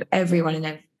conversations with everyone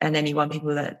and anyone,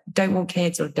 people that don't want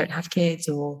kids or don't have kids,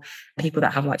 or people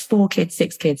that have like 4 kids,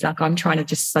 6 kids. Like I'm trying to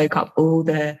just soak up all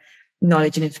the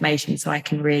knowledge and information so I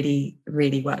can really,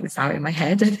 really work this out in my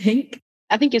head,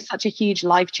 I think it's such a huge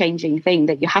life-changing thing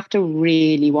that you have to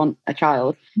really want a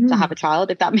child to have a child,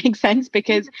 if that makes sense,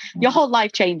 because your whole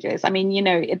life changes. I mean,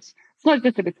 it's not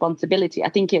just a responsibility. I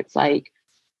think it's like,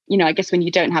 I guess when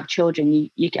you don't have children,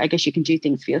 I guess you can do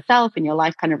things for yourself, and your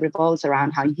life kind of revolves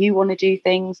around how you want to do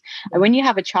things. And when you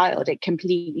have a child, it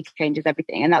completely changes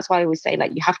everything. And that's why I always say,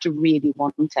 like, you have to really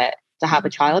want it to have a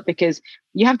child, because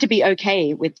you have to be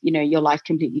okay with, your life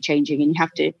completely changing, and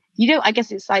I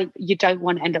guess it's like, you don't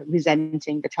want to end up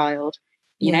resenting the child,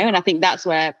 and I think that's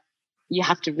where you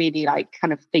have to really like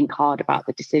kind of think hard about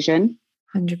the decision.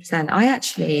 100%.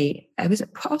 I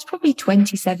was probably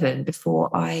 27 before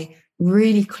I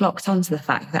really clocked onto the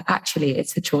fact that actually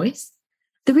it's a choice.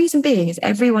 The reason being is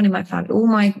everyone in my family, all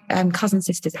my cousin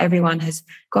sisters, everyone has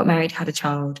got married, had a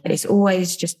child. It's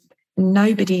always just,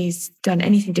 nobody's done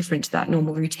anything different to that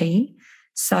normal routine.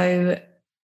 So,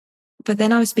 but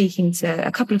then I was speaking to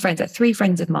a couple of friends, like 3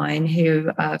 friends of mine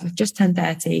who have just turned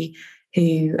 30,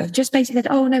 who have just basically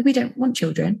said, oh no, we don't want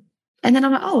children. And then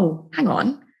I'm like, oh, hang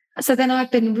on. So then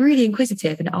I've been really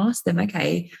inquisitive and asked them,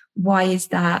 okay, why is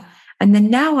that? And then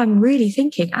now I'm really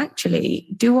thinking, actually,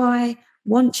 do I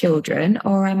want children,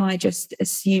 or am I just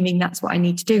assuming that's what I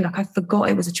need to do? Like I forgot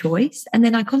it was a choice. And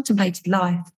then I contemplated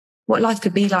what life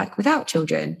could be like without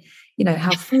children,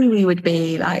 how free we would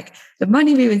be, like the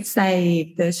money we would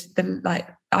save,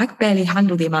 I could barely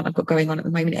handle the amount I've got going on at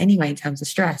the moment anyway in terms of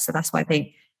stress. So that's why I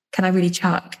think, can I really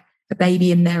chuck a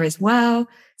baby in there as well?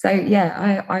 So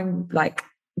yeah, I'm like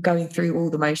going through all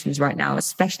the motions right now,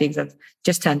 especially because I've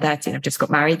just turned 30 and I've just got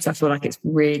married. So I feel like it's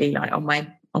really like on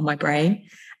my brain.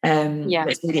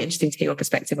 It's really interesting to hear your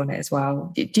perspective on it as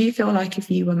well. Do you feel like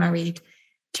if you were married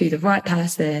to the right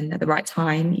person at the right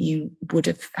time, you would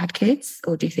have had kids?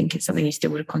 Or do you think it's something you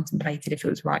still would have contemplated if it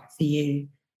was right for you,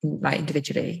 like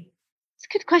individually? It's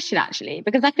a good question, actually,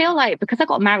 because I feel like, because I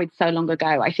got married so long ago,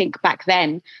 I think back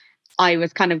then I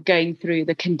was kind of going through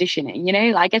the conditioning,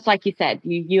 I guess, like you said,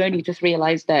 you only just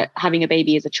realize that having a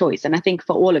baby is a choice. And I think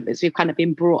for all of us, we've kind of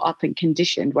been brought up and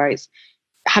conditioned, whereas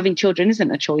having children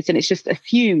isn't a choice, and it's just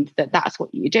assumed that that's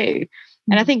what you do.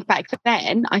 And I think back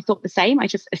then I thought the same. I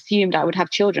just assumed I would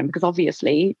have children because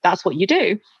obviously that's what you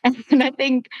do. And I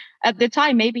think at the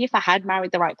time, maybe if I had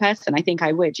married the right person, I think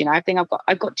I would. I think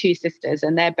I've got 2 sisters,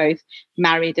 and they're both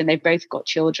married and they've both got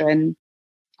children.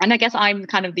 And I guess I'm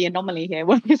kind of the anomaly here.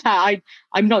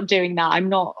 I'm not doing that. I'm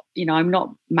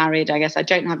not married. I guess I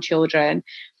don't have children.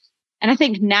 And I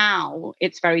think now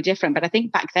it's very different. But I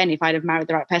think back then, if I'd have married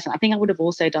the right person, I think I would have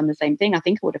also done the same thing. I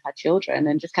think I would have had children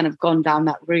and just kind of gone down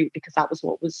that route because that was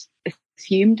what was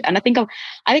assumed. And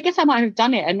I guess I might have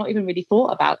done it and not even really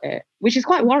thought about it, which is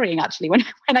quite worrying, actually, when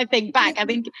I think back. I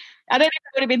don't know if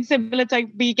it would have been similar to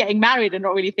me getting married and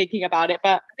not really thinking about it,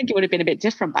 but I think it would have been a bit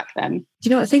different back then. Do you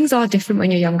know what? Things are different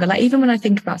when you're younger. Like even when I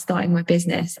think about starting my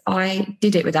business, I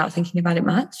did it without thinking about it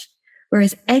much.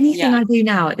 Whereas anything I do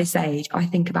now at this age, I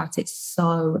think about it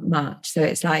so much. So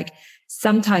it's like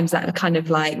sometimes that kind of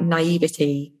like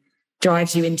naivety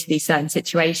drives you into these certain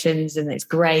situations, and it's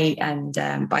great. And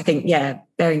but I think,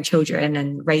 bearing children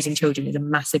and raising children is a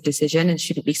massive decision, and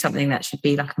shouldn't be something that should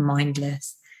be like a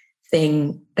mindless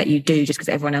thing that you do just because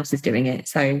everyone else is doing it.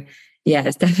 So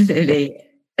it's definitely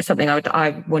something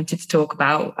I wanted to talk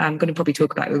about. I'm going to probably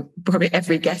talk about with probably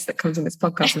every guest that comes on this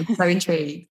podcast. I'm so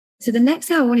intrigued. So the next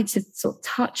thing I wanted to sort of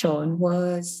touch on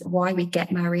was why we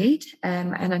get married.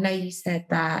 And I know you said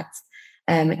that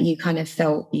you kind of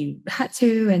felt you had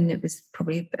to, and it was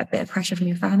probably a bit of pressure from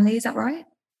your family. Is that right?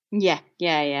 Yeah,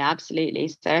 absolutely.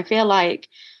 So I feel like,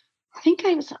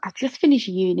 I just finished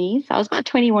uni. So I was about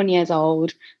 21 years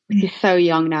old, which is so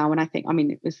young now. And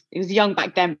it was young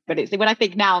back then, but when I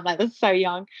think now, I'm like, that's so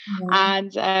young.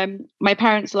 And my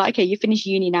parents were like, okay, you finish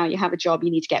uni now, you have a job,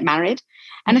 you need to get married.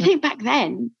 And I think back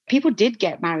then, people did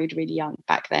get married really young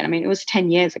back then. It was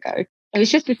 10 years ago. It was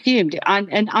just assumed.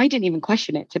 And I didn't even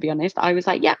question it, to be honest. I was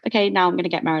like, yeah, okay, now I'm going to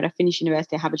get married. I finish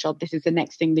university, I have a job. This is the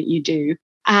next thing that you do.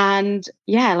 And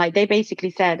like they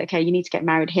basically said, okay, you need to get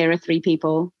married. Here are 3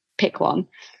 people. Pick one.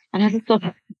 And I just thought,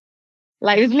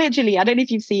 like, it was literally, I don't know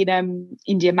if you've seen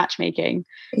Indian matchmaking,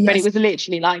 but it was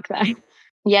literally like that.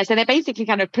 So they basically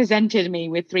kind of presented me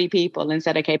with 3 people and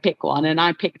said, okay, pick one. And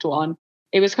I picked one.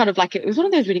 it was kind of like, it was one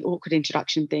of those really awkward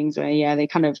introduction things where, yeah,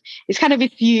 it's kind of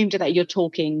assumed that you're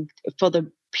talking for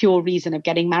the pure reason of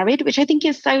getting married, which I think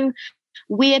is so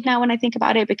weird now when I think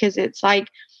about it, because it's like,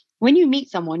 when you meet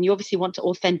someone, you obviously want to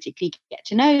authentically get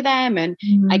to know them and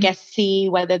I guess see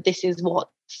whether this is what,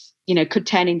 could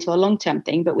turn into a long-term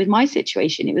thing. But with my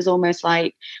situation, it was almost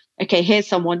like, okay, here's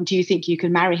someone, do you think you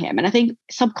can marry him? And I think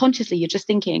subconsciously you're just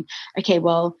thinking, okay,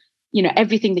 well,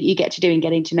 everything that you get to do in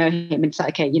getting to know him, it's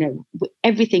like, okay,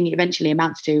 everything eventually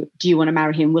amounts to, do you want to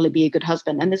marry him? Will it be a good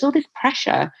husband? And there's all this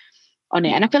pressure on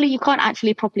it. And I feel like you can't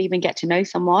actually properly even get to know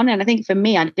someone. And I think for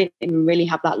me, I didn't even really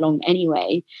have that long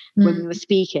anyway when we were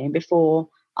speaking, before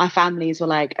our families were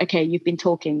like, okay, you've been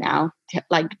talking now,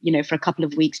 for a couple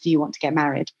of weeks. Do you want to get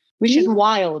married? Which is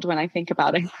wild when I think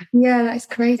about it. Yeah, that's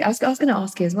crazy. I was going to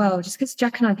ask you as well, just because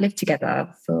Jack and I have lived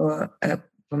together for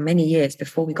many years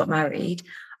before we got married.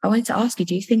 I wanted to ask you,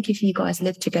 do you think if you guys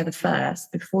lived together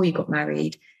first before you got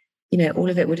married, all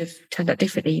of it would have turned out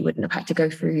differently? You wouldn't have had to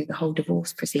go through the whole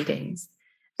divorce proceedings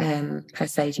per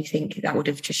se. Do you think that would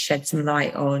have just shed some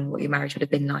light on what your marriage would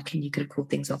have been like, and you could have called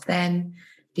things off then?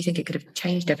 Do you think it could have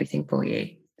changed everything for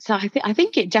you? So I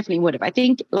think it definitely would have. I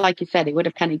think, like you said, it would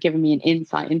have kind of given me an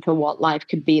insight into what life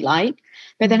could be like.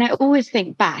 But then I always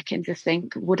think back and just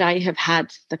think, would I have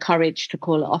had the courage to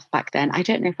call it off back then? I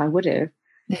don't know if I would have.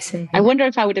 I wonder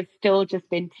if I would have still just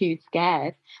been too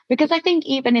scared, because I think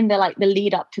even in the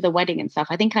lead up to the wedding and stuff,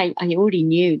 I think I already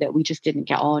knew that we just didn't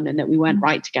get on and that we weren't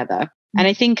right together. And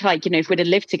I think if we'd have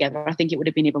lived together, I think it would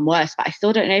have been even worse. But I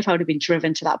still don't know if I would have been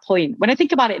driven to that point. When I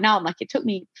think about it now, I'm like, it took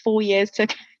me 4 years to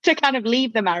kind of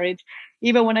leave the marriage,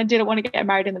 even when I didn't want to get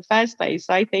married in the first place.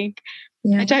 So I think,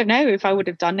 I don't know if I would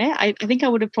have done it. I think I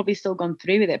would have probably still gone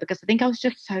through with it, because I think I was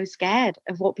just so scared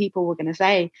of what people were going to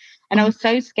say. And I was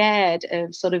so scared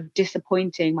of sort of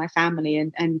disappointing my family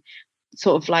and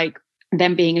sort of like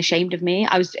them being ashamed of me.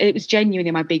 It was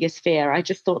genuinely my biggest fear. I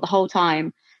just thought the whole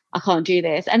time, I can't do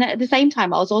this. And at the same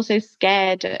time, I was also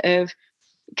scared of,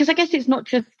 because I guess it's not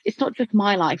just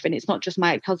my life, and it's not just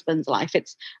my ex-husband's life.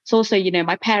 It's also,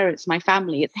 my parents, my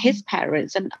family, it's his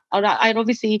parents. And I'd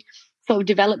obviously sort of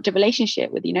developed a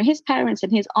relationship with, his parents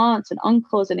and his aunts and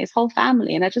uncles and his whole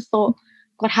family. And I just thought,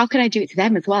 God, how can I do it to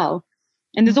them as well?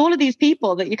 And there's all of these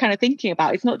people that you're kind of thinking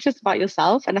about. It's not just about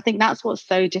yourself. And I think that's what's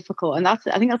so difficult. And I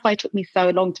think that's why it took me so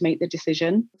long to make the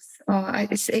decision.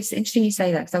 It's interesting you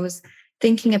say that, because I was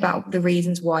thinking about the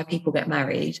reasons why people get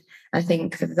married. I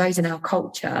think for those in our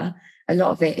culture, a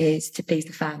lot of it is to please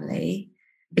the family,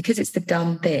 because it's the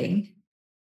done thing.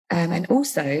 And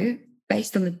also,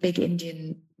 based on the big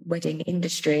Indian wedding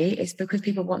industry, it's because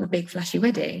people want a big flashy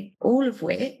wedding, all of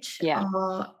which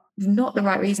are not the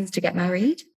right reasons to get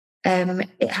married.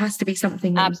 It has to be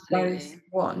something that you both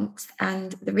want.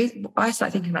 And the reason I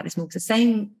started thinking about this more, because the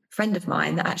same friend of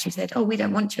mine that actually said, oh, we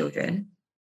don't want children,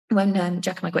 when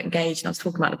Jack and I got engaged and I was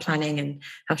talking about the planning and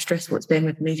how stressful it's been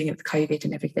with moving it with COVID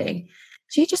and everything,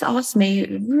 she just asked me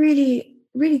a really,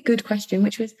 really good question,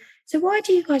 which was, so why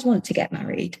do you guys want to get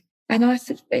married? And I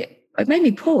said, it made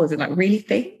me pause and really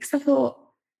think. So I thought,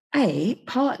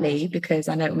 partly because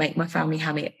I know it'll make my family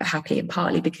happy, and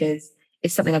partly because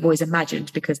it's something I've always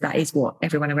imagined, because that is what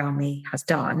everyone around me has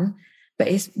done. But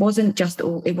it wasn't just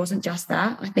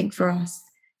that. I think for us,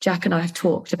 Jack and I have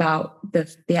talked about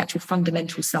the actual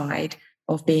fundamental side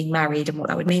of being married and what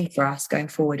that would mean for us going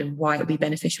forward, and why it would be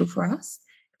beneficial for us,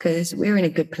 because we're in a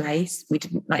good place. We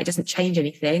didn't it doesn't change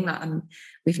anything.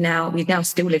 We've now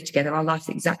still lived together. Our life's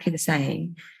exactly the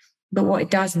same. But what it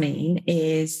does mean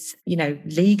is,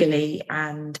 legally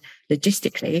and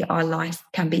logistically, our life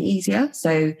can be easier.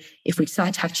 So if we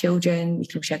decide to have children, we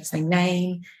can share the same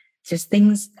name. Just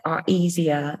things are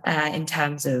easier in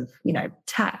terms of,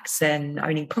 tax and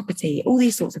owning property, all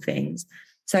these sorts of things.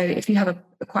 So if you have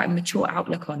a quite a mature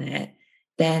outlook on it,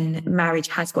 then marriage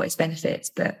has got its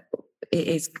benefits. But it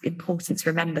is important to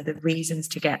remember the reasons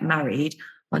to get married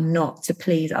are not to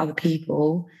please other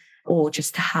people or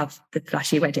just to have the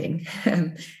flashy wedding.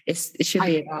 It should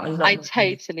be about a lot. I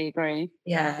totally agree.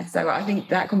 Yeah. So I think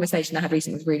that conversation I had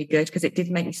recently was really good, because it did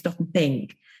make me stop and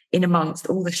think, in amongst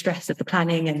all the stress of the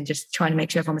planning and just trying to make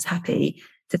sure everyone was happy,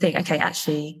 to think, okay,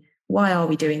 actually, why are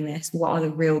we doing this? What are the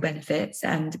real benefits?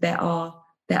 And there are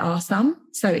some.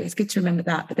 So it's good to remember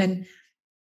that. But then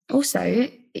also,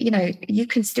 you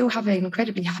can still have an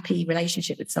incredibly happy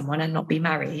relationship with someone and not be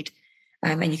married.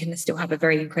 And you can still have a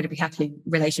very incredibly happy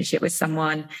relationship with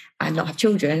someone and not have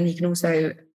children. You can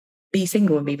also be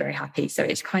single and be very happy. So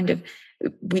it's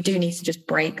we do need to just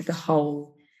break the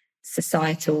whole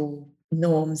societal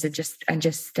norms and just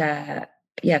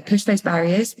push those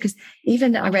barriers. Because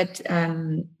even I read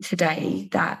today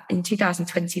that in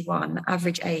 2021, the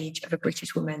average age of a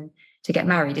British woman to get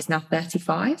married is now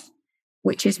 35,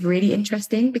 which is really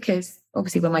interesting because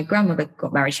obviously when my grandmother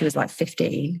got married, she was like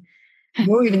 15.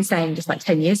 You're even saying just like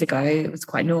 10 years ago, it was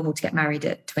quite normal to get married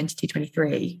at 22,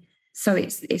 23. So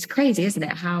it's crazy, isn't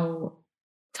it? How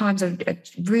times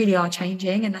really are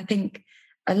changing. And I think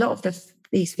a lot of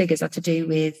these figures are to do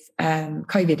with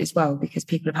COVID as well, because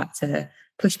people have had to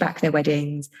push back their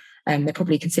weddings. And they're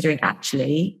probably considering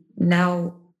actually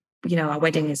now, our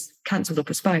wedding is cancelled or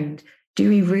postponed. Do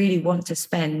we really want to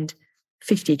spend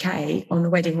 50K on the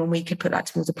wedding when we could put that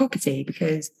towards a property?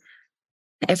 Because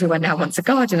everyone now wants a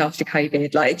garden after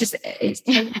COVID. Like it's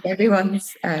changed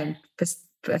everyone's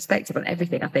perspective on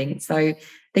everything, I think. So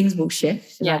things will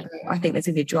shift. Yeah. I think there's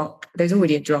going to be a drop. There's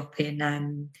already a drop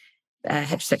in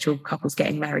heterosexual couples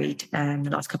getting married the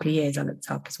last couple of years. I looked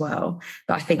up as well.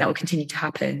 But I think that will continue to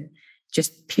happen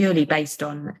just purely based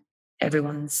on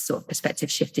everyone's sort of perspective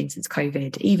shifting since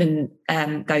COVID. Even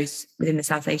those within the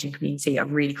South Asian community are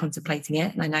really contemplating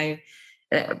it. And I know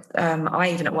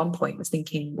I even at one point was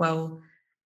thinking, well,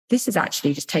 this has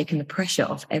actually just taken the pressure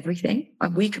off everything.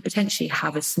 We could potentially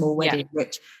have a small wedding,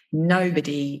 which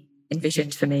nobody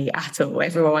envisioned for me at all.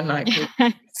 Everyone was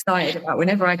excited about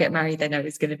whenever I get married, they know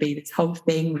it's going to be this whole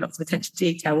thing with lots of attention to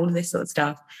detail, all of this sort of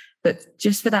stuff. But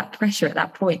just for that pressure at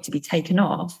that point to be taken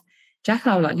off, Jack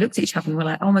and I looked at each other and we're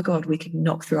like, oh my God, we could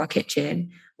knock through our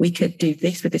kitchen. We could do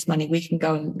this with this money. We can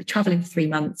go and be traveling for 3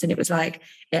 months. And it was like,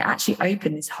 it actually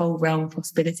opened this whole realm of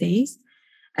possibilities.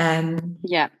 And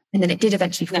then it did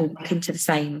eventually fall back into the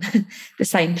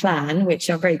same plan, which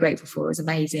I'm very grateful for. It was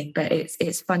amazing. But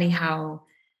it's funny how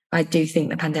I do think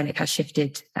the pandemic has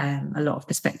shifted a lot of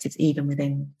perspectives, even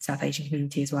within South Asian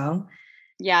community as well.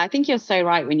 Yeah, I think you're so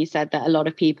right when you said that a lot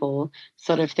of people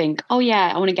sort of think, oh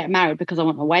yeah, I want to get married because I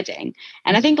want a wedding.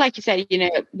 And I think, like you said,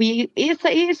 it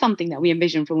is something that we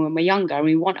envision from when we're younger, and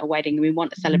we want a wedding, and we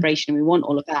want a celebration, and we want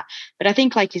all of that. But I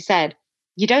think, like you said,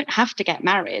 you don't have to get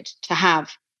married to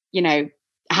have, a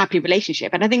happy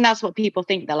relationship. And I think that's what people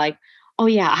think. They're like, oh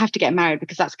yeah, I have to get married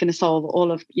because that's going to solve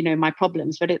all of, my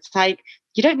problems. But it's like,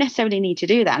 you don't necessarily need to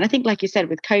do that. And I think, like you said,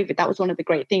 with COVID, that was one of the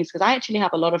great things, because I actually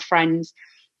have a lot of friends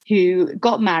who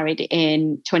got married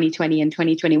in 2020 and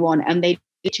 2021, and they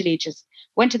literally just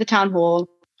went to the town hall,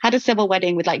 had a civil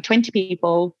wedding with like 20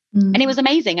 people, and it was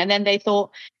amazing. And then they thought,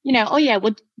 oh yeah,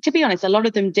 well, to be honest, a lot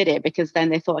of them did it because then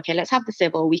they thought, okay, let's have the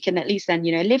civil, we can at least then,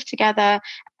 live together,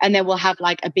 and then we'll have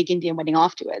like a big Indian wedding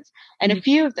afterwards. And a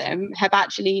few of them have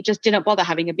actually just didn't bother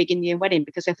having a big Indian wedding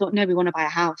because they thought, no, we want to buy a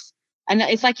house. And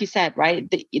it's like you said, right?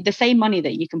 The same money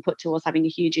that you can put towards having a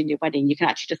huge Indian wedding, you can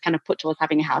actually just kind of put towards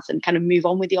having a house and kind of move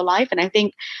on with your life. And I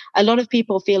think a lot of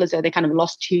people feel as though they kind of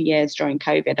lost 2 years during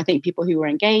COVID. I think people who were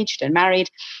engaged and married.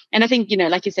 And I think,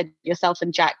 like you said, yourself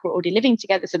and Jack were already living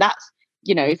together. So that's,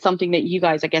 something that you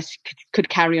guys, I guess, could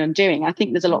carry on doing. I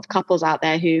think there's a lot of couples out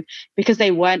there who, because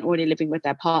they weren't already living with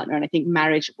their partner, and I think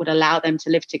marriage would allow them to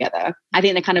live together, I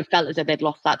think they kind of felt as if they'd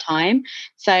lost that time.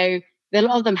 So a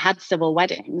lot of them had civil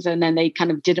weddings, and then they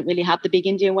kind of didn't really have the big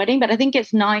Indian wedding. But I think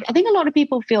it's nice. I think a lot of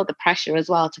people feel the pressure as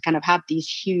well to kind of have these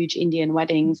huge Indian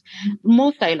weddings,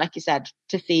 more so, like you said,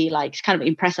 to see, like, to kind of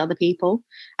impress other people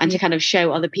and to kind of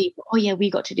show other people, oh yeah, we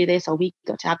got to do this, or we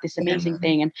got to have this amazing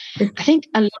thing. And I think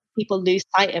a lot of people lose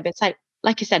sight of it. It's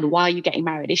like you said, why are you getting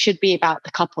married? It should be about the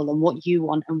couple and what you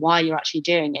want and why you're actually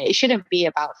doing it. It shouldn't be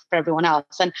about for everyone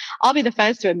else. And I'll be the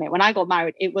first to admit, when I got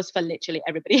married, it was for literally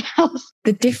everybody else.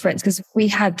 The difference, because we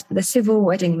had the civil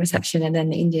wedding reception and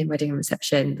then the Indian wedding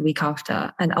reception the week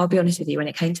after. And I'll be honest with you, when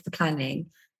it came to the planning,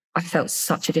 I felt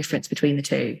such a difference between the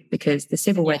two, because the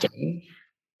civil wedding,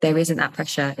 there isn't that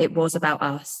pressure. It was about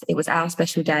us. It was our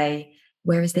special day.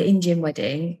 Whereas the Indian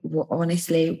wedding,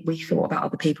 honestly, we thought about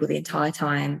other people the entire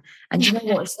time. And you know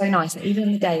what? It's so nice. Even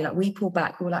on the day, like, we pulled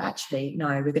back, we were like, actually, no,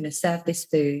 we're going to serve this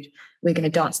food. We're going to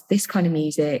dance this kind of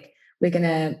music. We're going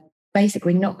to,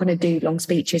 basically, not going to do long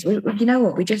speeches. You know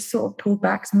what? We just sort of pulled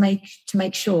back to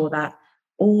make sure that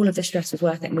all of the stress was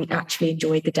worth it, and we actually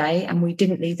enjoyed the day, and we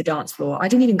didn't leave the dance floor. I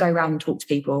didn't even go around and talk to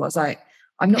people. I was like,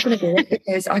 I'm not going to do it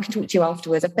because I can talk to you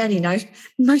afterwards. I barely know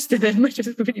most of them, which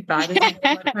is really bad.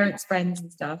 My parents' friends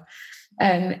and stuff.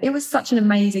 It was such an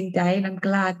amazing day, and I'm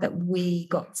glad that we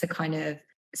got to kind of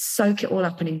soak it all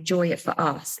up and enjoy it for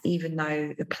us, even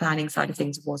though the planning side of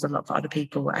things was a lot for other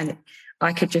people. And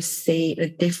I could just see the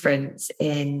difference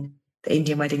in the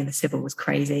Indian wedding and the civil was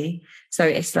crazy. So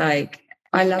it's like,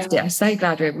 I loved it. I'm so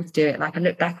glad we were able to do it. Like, I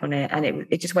look back on it and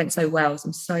it just went so well. So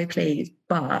I'm so pleased.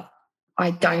 But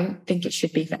I don't think it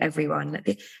should be for everyone. At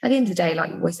the end of the day,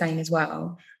 like we're saying as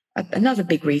well, another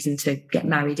big reason to get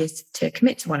married is to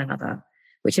commit to one another,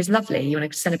 which is lovely. You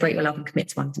want to celebrate your love and commit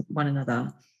to one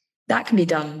another. That can be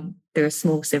done through a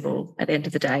small civil at the end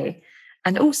of the day.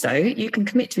 And also you can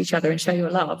commit to each other and show your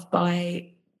love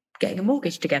by getting a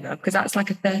mortgage together, because that's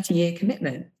like a 30-year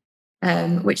commitment,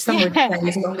 which some would say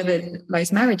is longer than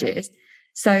most marriages.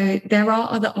 So there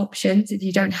are other options.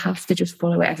 You don't have to just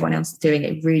follow what everyone else is doing.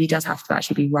 It really does have to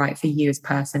actually be right for you as a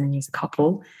person and you as a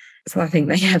couple. So I think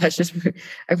that, that's just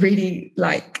a really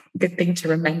good thing to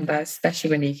remember, especially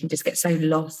when you can just get so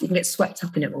lost. You can get swept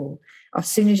up in it all. As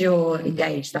soon as you're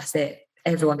engaged, that's it.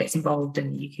 Everyone gets involved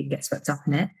and you can get swept up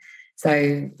in it.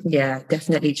 So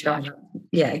definitely try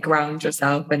ground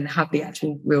yourself and have the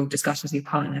actual real discussions with your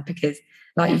partner, because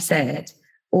like you said,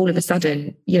 all of a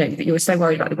sudden, you were so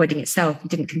worried about the wedding itself, you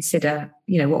didn't consider,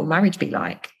 what will marriage be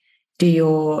like? Do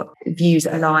your views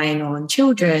align on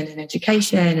children and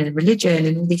education and religion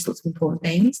and all these sorts of important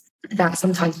things that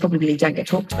sometimes probably don't get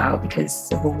talked about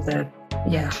because of all the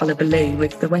hullabaloo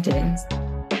with the weddings?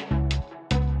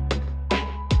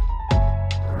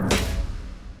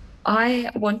 I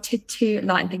wanted to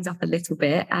lighten things up a little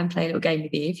bit and play a little game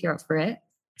with you if you're up for it.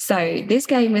 So this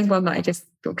game is one that I just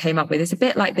came up with. It's a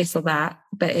bit like this or that,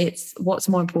 but it's what's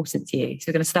more important to you. So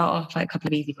we're going to start off like a couple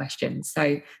of easy questions.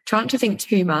 So try not to think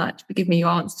too much, but give me your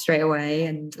answer straight away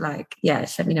and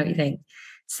just let me know what you think.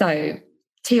 So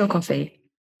tea or coffee?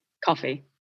 Coffee.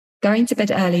 Going to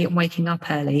bed early and waking up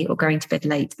early, or going to bed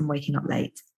late and waking up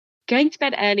late? Going to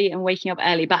bed early and waking up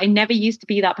early, but I never used to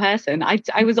be that person.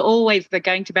 I was always the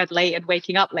going to bed late and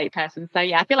waking up late person. So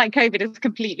I feel like COVID has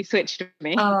completely switched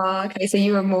me. Oh, okay. So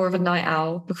you were more of a night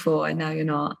owl before and now you're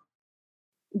not.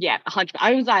 Yeah, 100%.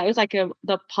 I was like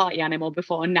the party animal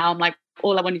before, and now I'm like,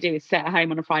 all I want to do is sit at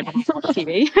home on a Friday night on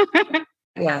TV.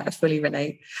 Yeah, I fully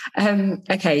relate.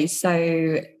 Okay,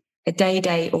 so a day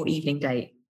date or evening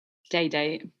date? Day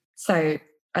date. So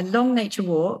a long nature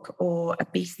walk or a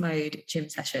beast mode gym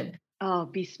session? Oh,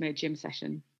 beast mode gym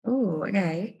session. Oh,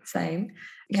 okay. Same.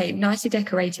 Okay, nicely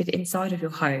decorated inside of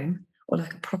your home, or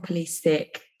like a properly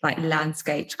thick,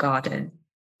 landscaped garden?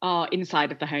 Oh,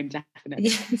 inside of the home, definitely.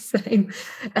 Yeah, same.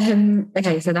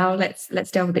 Okay, so now let's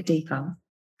delve a bit deeper.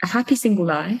 A happy single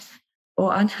life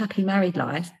or unhappy married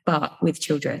life, but with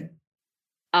children?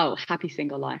 Oh, happy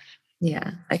single life.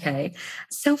 Yeah, okay.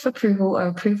 Self-approval or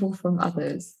approval from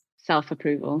others?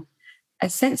 Self-approval. A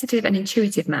sensitive and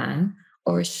intuitive man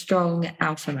or a strong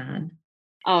alpha man?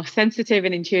 Oh, sensitive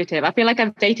and intuitive. I feel like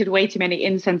I've dated way too many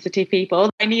insensitive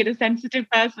people. I need a sensitive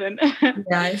person.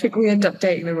 Yeah, I think we end up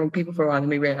dating the wrong people for a while and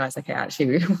we realise, okay, actually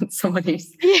we want someone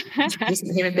who's a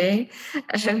decent human being.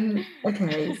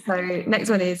 Okay, so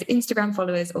next one is Instagram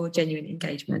followers or genuine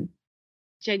engagement?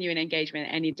 Genuine engagement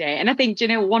any day. And I think,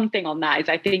 one thing on that is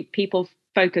I think people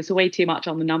focus way too much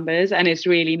on the numbers, and it's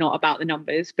really not about the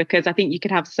numbers, because I think you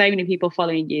could have so many people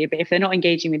following you, but if they're not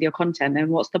engaging with your content, then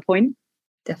what's the point?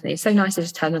 Definitely. It's so nice to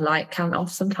just turn the like count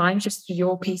off sometimes, just for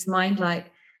your peace of mind.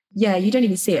 You don't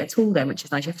even see it at all then, which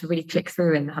is nice. You have to really click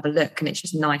through and have a look, and it's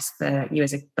just nice for you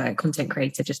as a content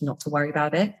creator just not to worry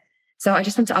about it. So I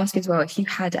just want to ask as well, if you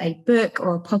had a book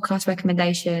or a podcast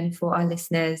recommendation for our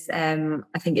listeners.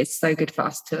 I think it's so good for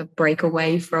us to break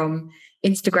away from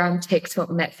Instagram, TikTok,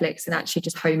 Netflix, and actually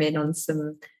just home in on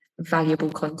some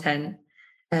valuable content.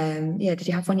 Did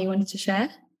you have one you wanted to share?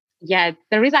 Yeah,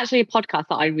 there is actually a podcast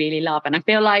that I really love, and I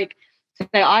feel like, so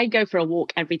I go for a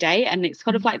walk every day, and it's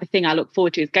kind of like the thing I look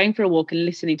forward to is going for a walk and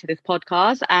listening to this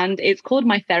podcast, and it's called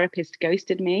My Therapist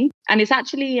Ghosted Me, and it's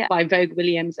actually by Vogue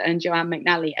Williams and Joanne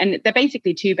McNally, and they're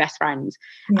basically two best friends.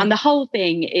 And the whole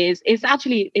thing is it's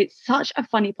such a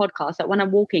funny podcast that when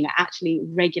I'm walking,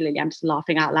 I'm just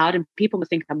laughing out loud, and people must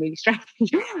think I'm really stressed.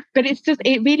 But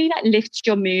it really lifts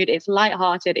your mood. It's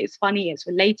lighthearted, it's funny, it's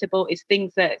relatable, it's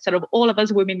things that sort of all of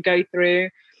us women go through.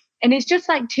 And it's just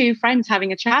like two friends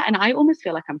having a chat, and I almost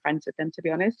feel like I'm friends with them, to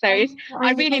be honest. So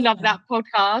I really love that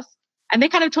podcast. And they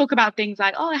kind of talk about things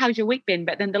like, oh, how's your week been?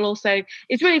 But then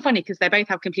it's really funny because they both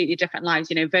have completely different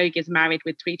lives. Vogue is married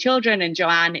with 3 children and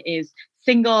Joanne is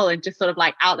single and just sort of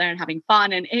out there and having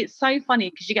fun. And it's so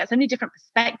funny because you get so many different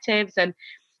perspectives, and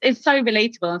it's so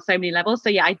relatable on so many levels.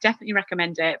 So I definitely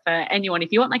recommend it for anyone.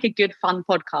 If you want a good fun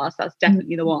podcast, that's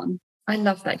definitely the one. I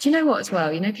love that. Do you know what as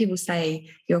well? People say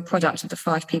you're a product of the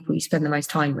 5 people you spend the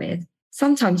most time with.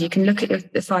 Sometimes you can look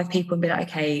at the 5 people and be like,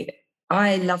 okay,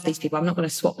 I love these people. I'm not going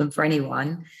to swap them for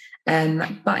anyone.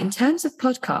 But in terms of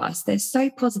podcasts, they're so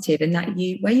positive in that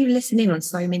where you listen in on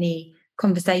so many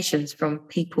conversations from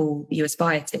people you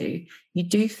aspire to, you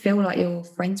do feel like you're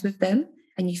friends with them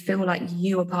and you feel like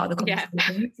you are part of the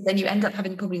conversation. Yeah. Then you end up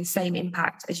having probably the same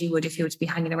impact as you would if you were to be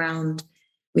hanging around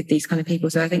with these kind of people.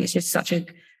 So I think it's just such a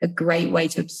great way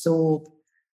to absorb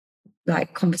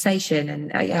like conversation,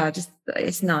 and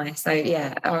it's nice. So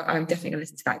yeah, I'm definitely gonna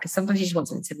listen to that, because sometimes you just want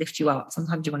something to lift you up.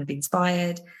 Sometimes you want to be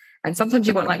inspired, and sometimes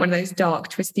you want like one of those dark,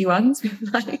 twisty ones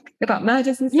like about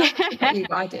murders and stuff. Yeah.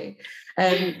 I do.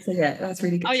 So yeah, that's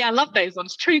really good. Oh yeah, I love those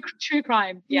ones. True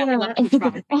crime. Yeah. I love true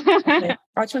crime.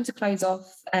 I just want to close off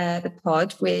the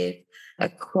pod with a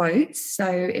quote. So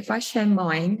if I share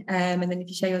mine, and then if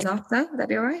you share yours after, would that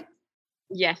be all right?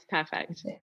 Yes, perfect.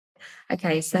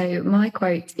 Okay, so my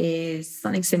quote is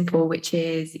something simple, which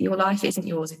is, your life isn't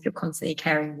yours if you're constantly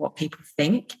caring what people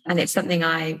think. And it's something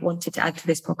I wanted to add to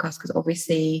this podcast, because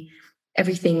obviously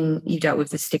everything you dealt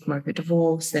with, the stigma of a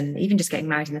divorce, and even just getting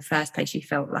married in the first place, you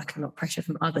felt like a lot of pressure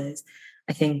from others.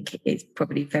 I think it's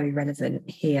probably very relevant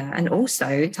here. And also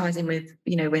it ties in with,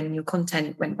 when your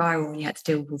content went viral and you had to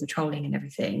deal with all the trolling and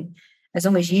everything. As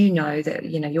long as you know that,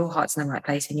 your heart's in the right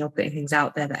place and you're putting things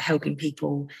out there that are helping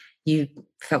people, you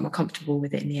felt more comfortable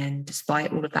with it in the end,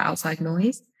 despite all of that outside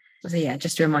noise. So yeah,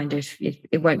 just a reminder,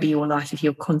 it won't be your life if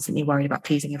you're constantly worried about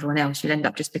pleasing everyone else. You'll end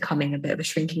up just becoming a bit of a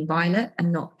shrinking violet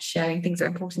and not sharing things that are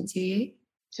important to you.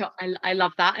 So I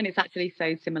love that. And it's actually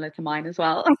so similar to mine as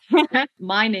well.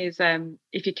 Mine is,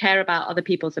 if you care about other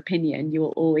people's opinion, you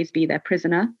will always be their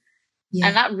prisoner. Yeah.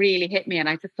 And that really hit me. And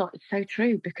I just thought it's so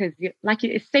true, because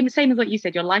it's same as what you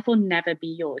said, your life will never be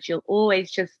yours. You'll always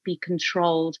just be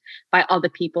controlled by other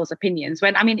people's opinions.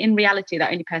 When, in reality, the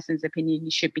only person's opinion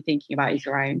you should be thinking about is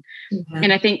your own. Yeah.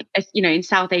 And I think, in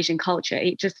South Asian culture,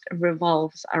 it just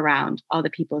revolves around other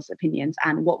people's opinions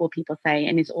and what will people say.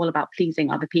 And it's all about pleasing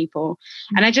other people.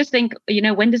 Mm-hmm. And I just think,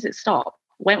 when does it stop?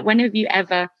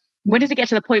 When does it get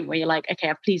to the point where you're like, okay,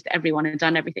 I've pleased everyone and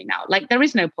done everything now? Like, there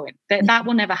is no point. That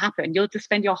will never happen. You'll just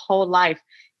spend your whole life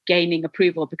gaining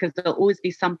approval, because there'll always be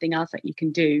something else that you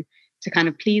can do to kind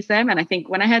of please them. And I think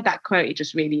when I heard that quote, it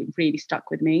just really, really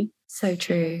stuck with me. So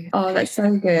true. Oh, that's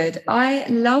so good. I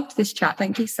loved this chat.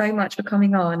 Thank you so much for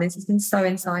coming on. This has been so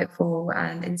insightful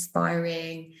and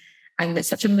inspiring. And it's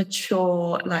such a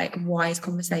mature, wise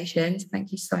conversation. So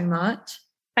thank you so much.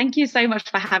 Thank you so much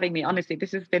for having me. Honestly,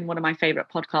 this has been one of my favorite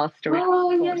podcasts to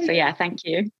record. So yeah, thank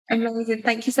you. Amazing.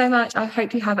 Thank you so much. I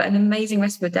hope you have an amazing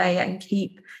rest of your day and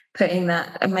keep putting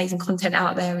that amazing content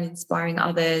out there and inspiring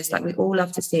others. We all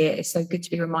love to see it. It's so good to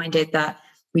be reminded that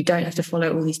we don't have to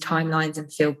follow all these timelines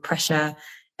and feel pressure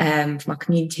from our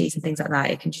communities and things like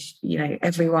that. It can just,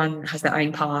 everyone has their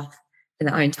own path in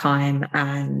their own time,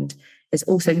 and there's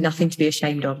also nothing to be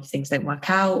ashamed of if things don't work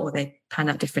out or they pan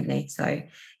out differently. So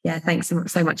yeah, thanks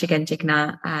so much again,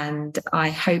 Jigna. And I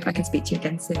hope I can speak to you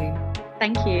again soon.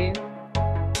 Thank you.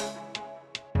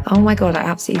 Oh my God, I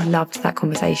absolutely loved that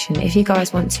conversation. If you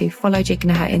guys want to follow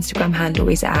Jigna, her Instagram handle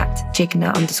is at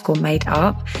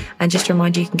Jigna_madeup. And just a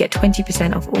reminder, you can get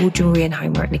 20% off all jewellery and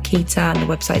homeware at Nikita, and the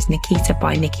website is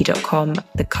nikitabynikki.com.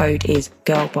 The code is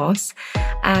GIRLBOSS.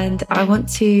 And I want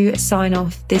to sign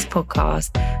off this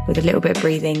podcast with a little bit of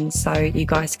breathing so you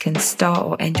guys can start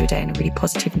or end your day on a really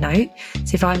positive note.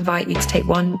 So if I invite you to take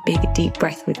one big deep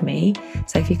breath with me.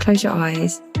 So if you close your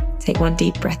eyes, take one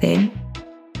deep breath in.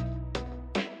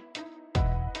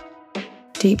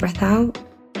 Deep breath out.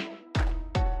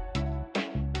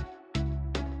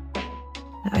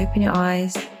 Now open your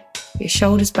eyes, your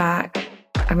shoulders back,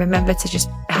 and remember to just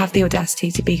have the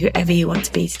audacity to be whoever you want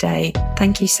to be today.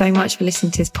 Thank you so much for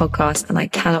listening to this podcast, and I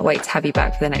cannot wait to have you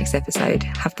back for the next episode.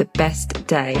 Have the best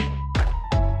day.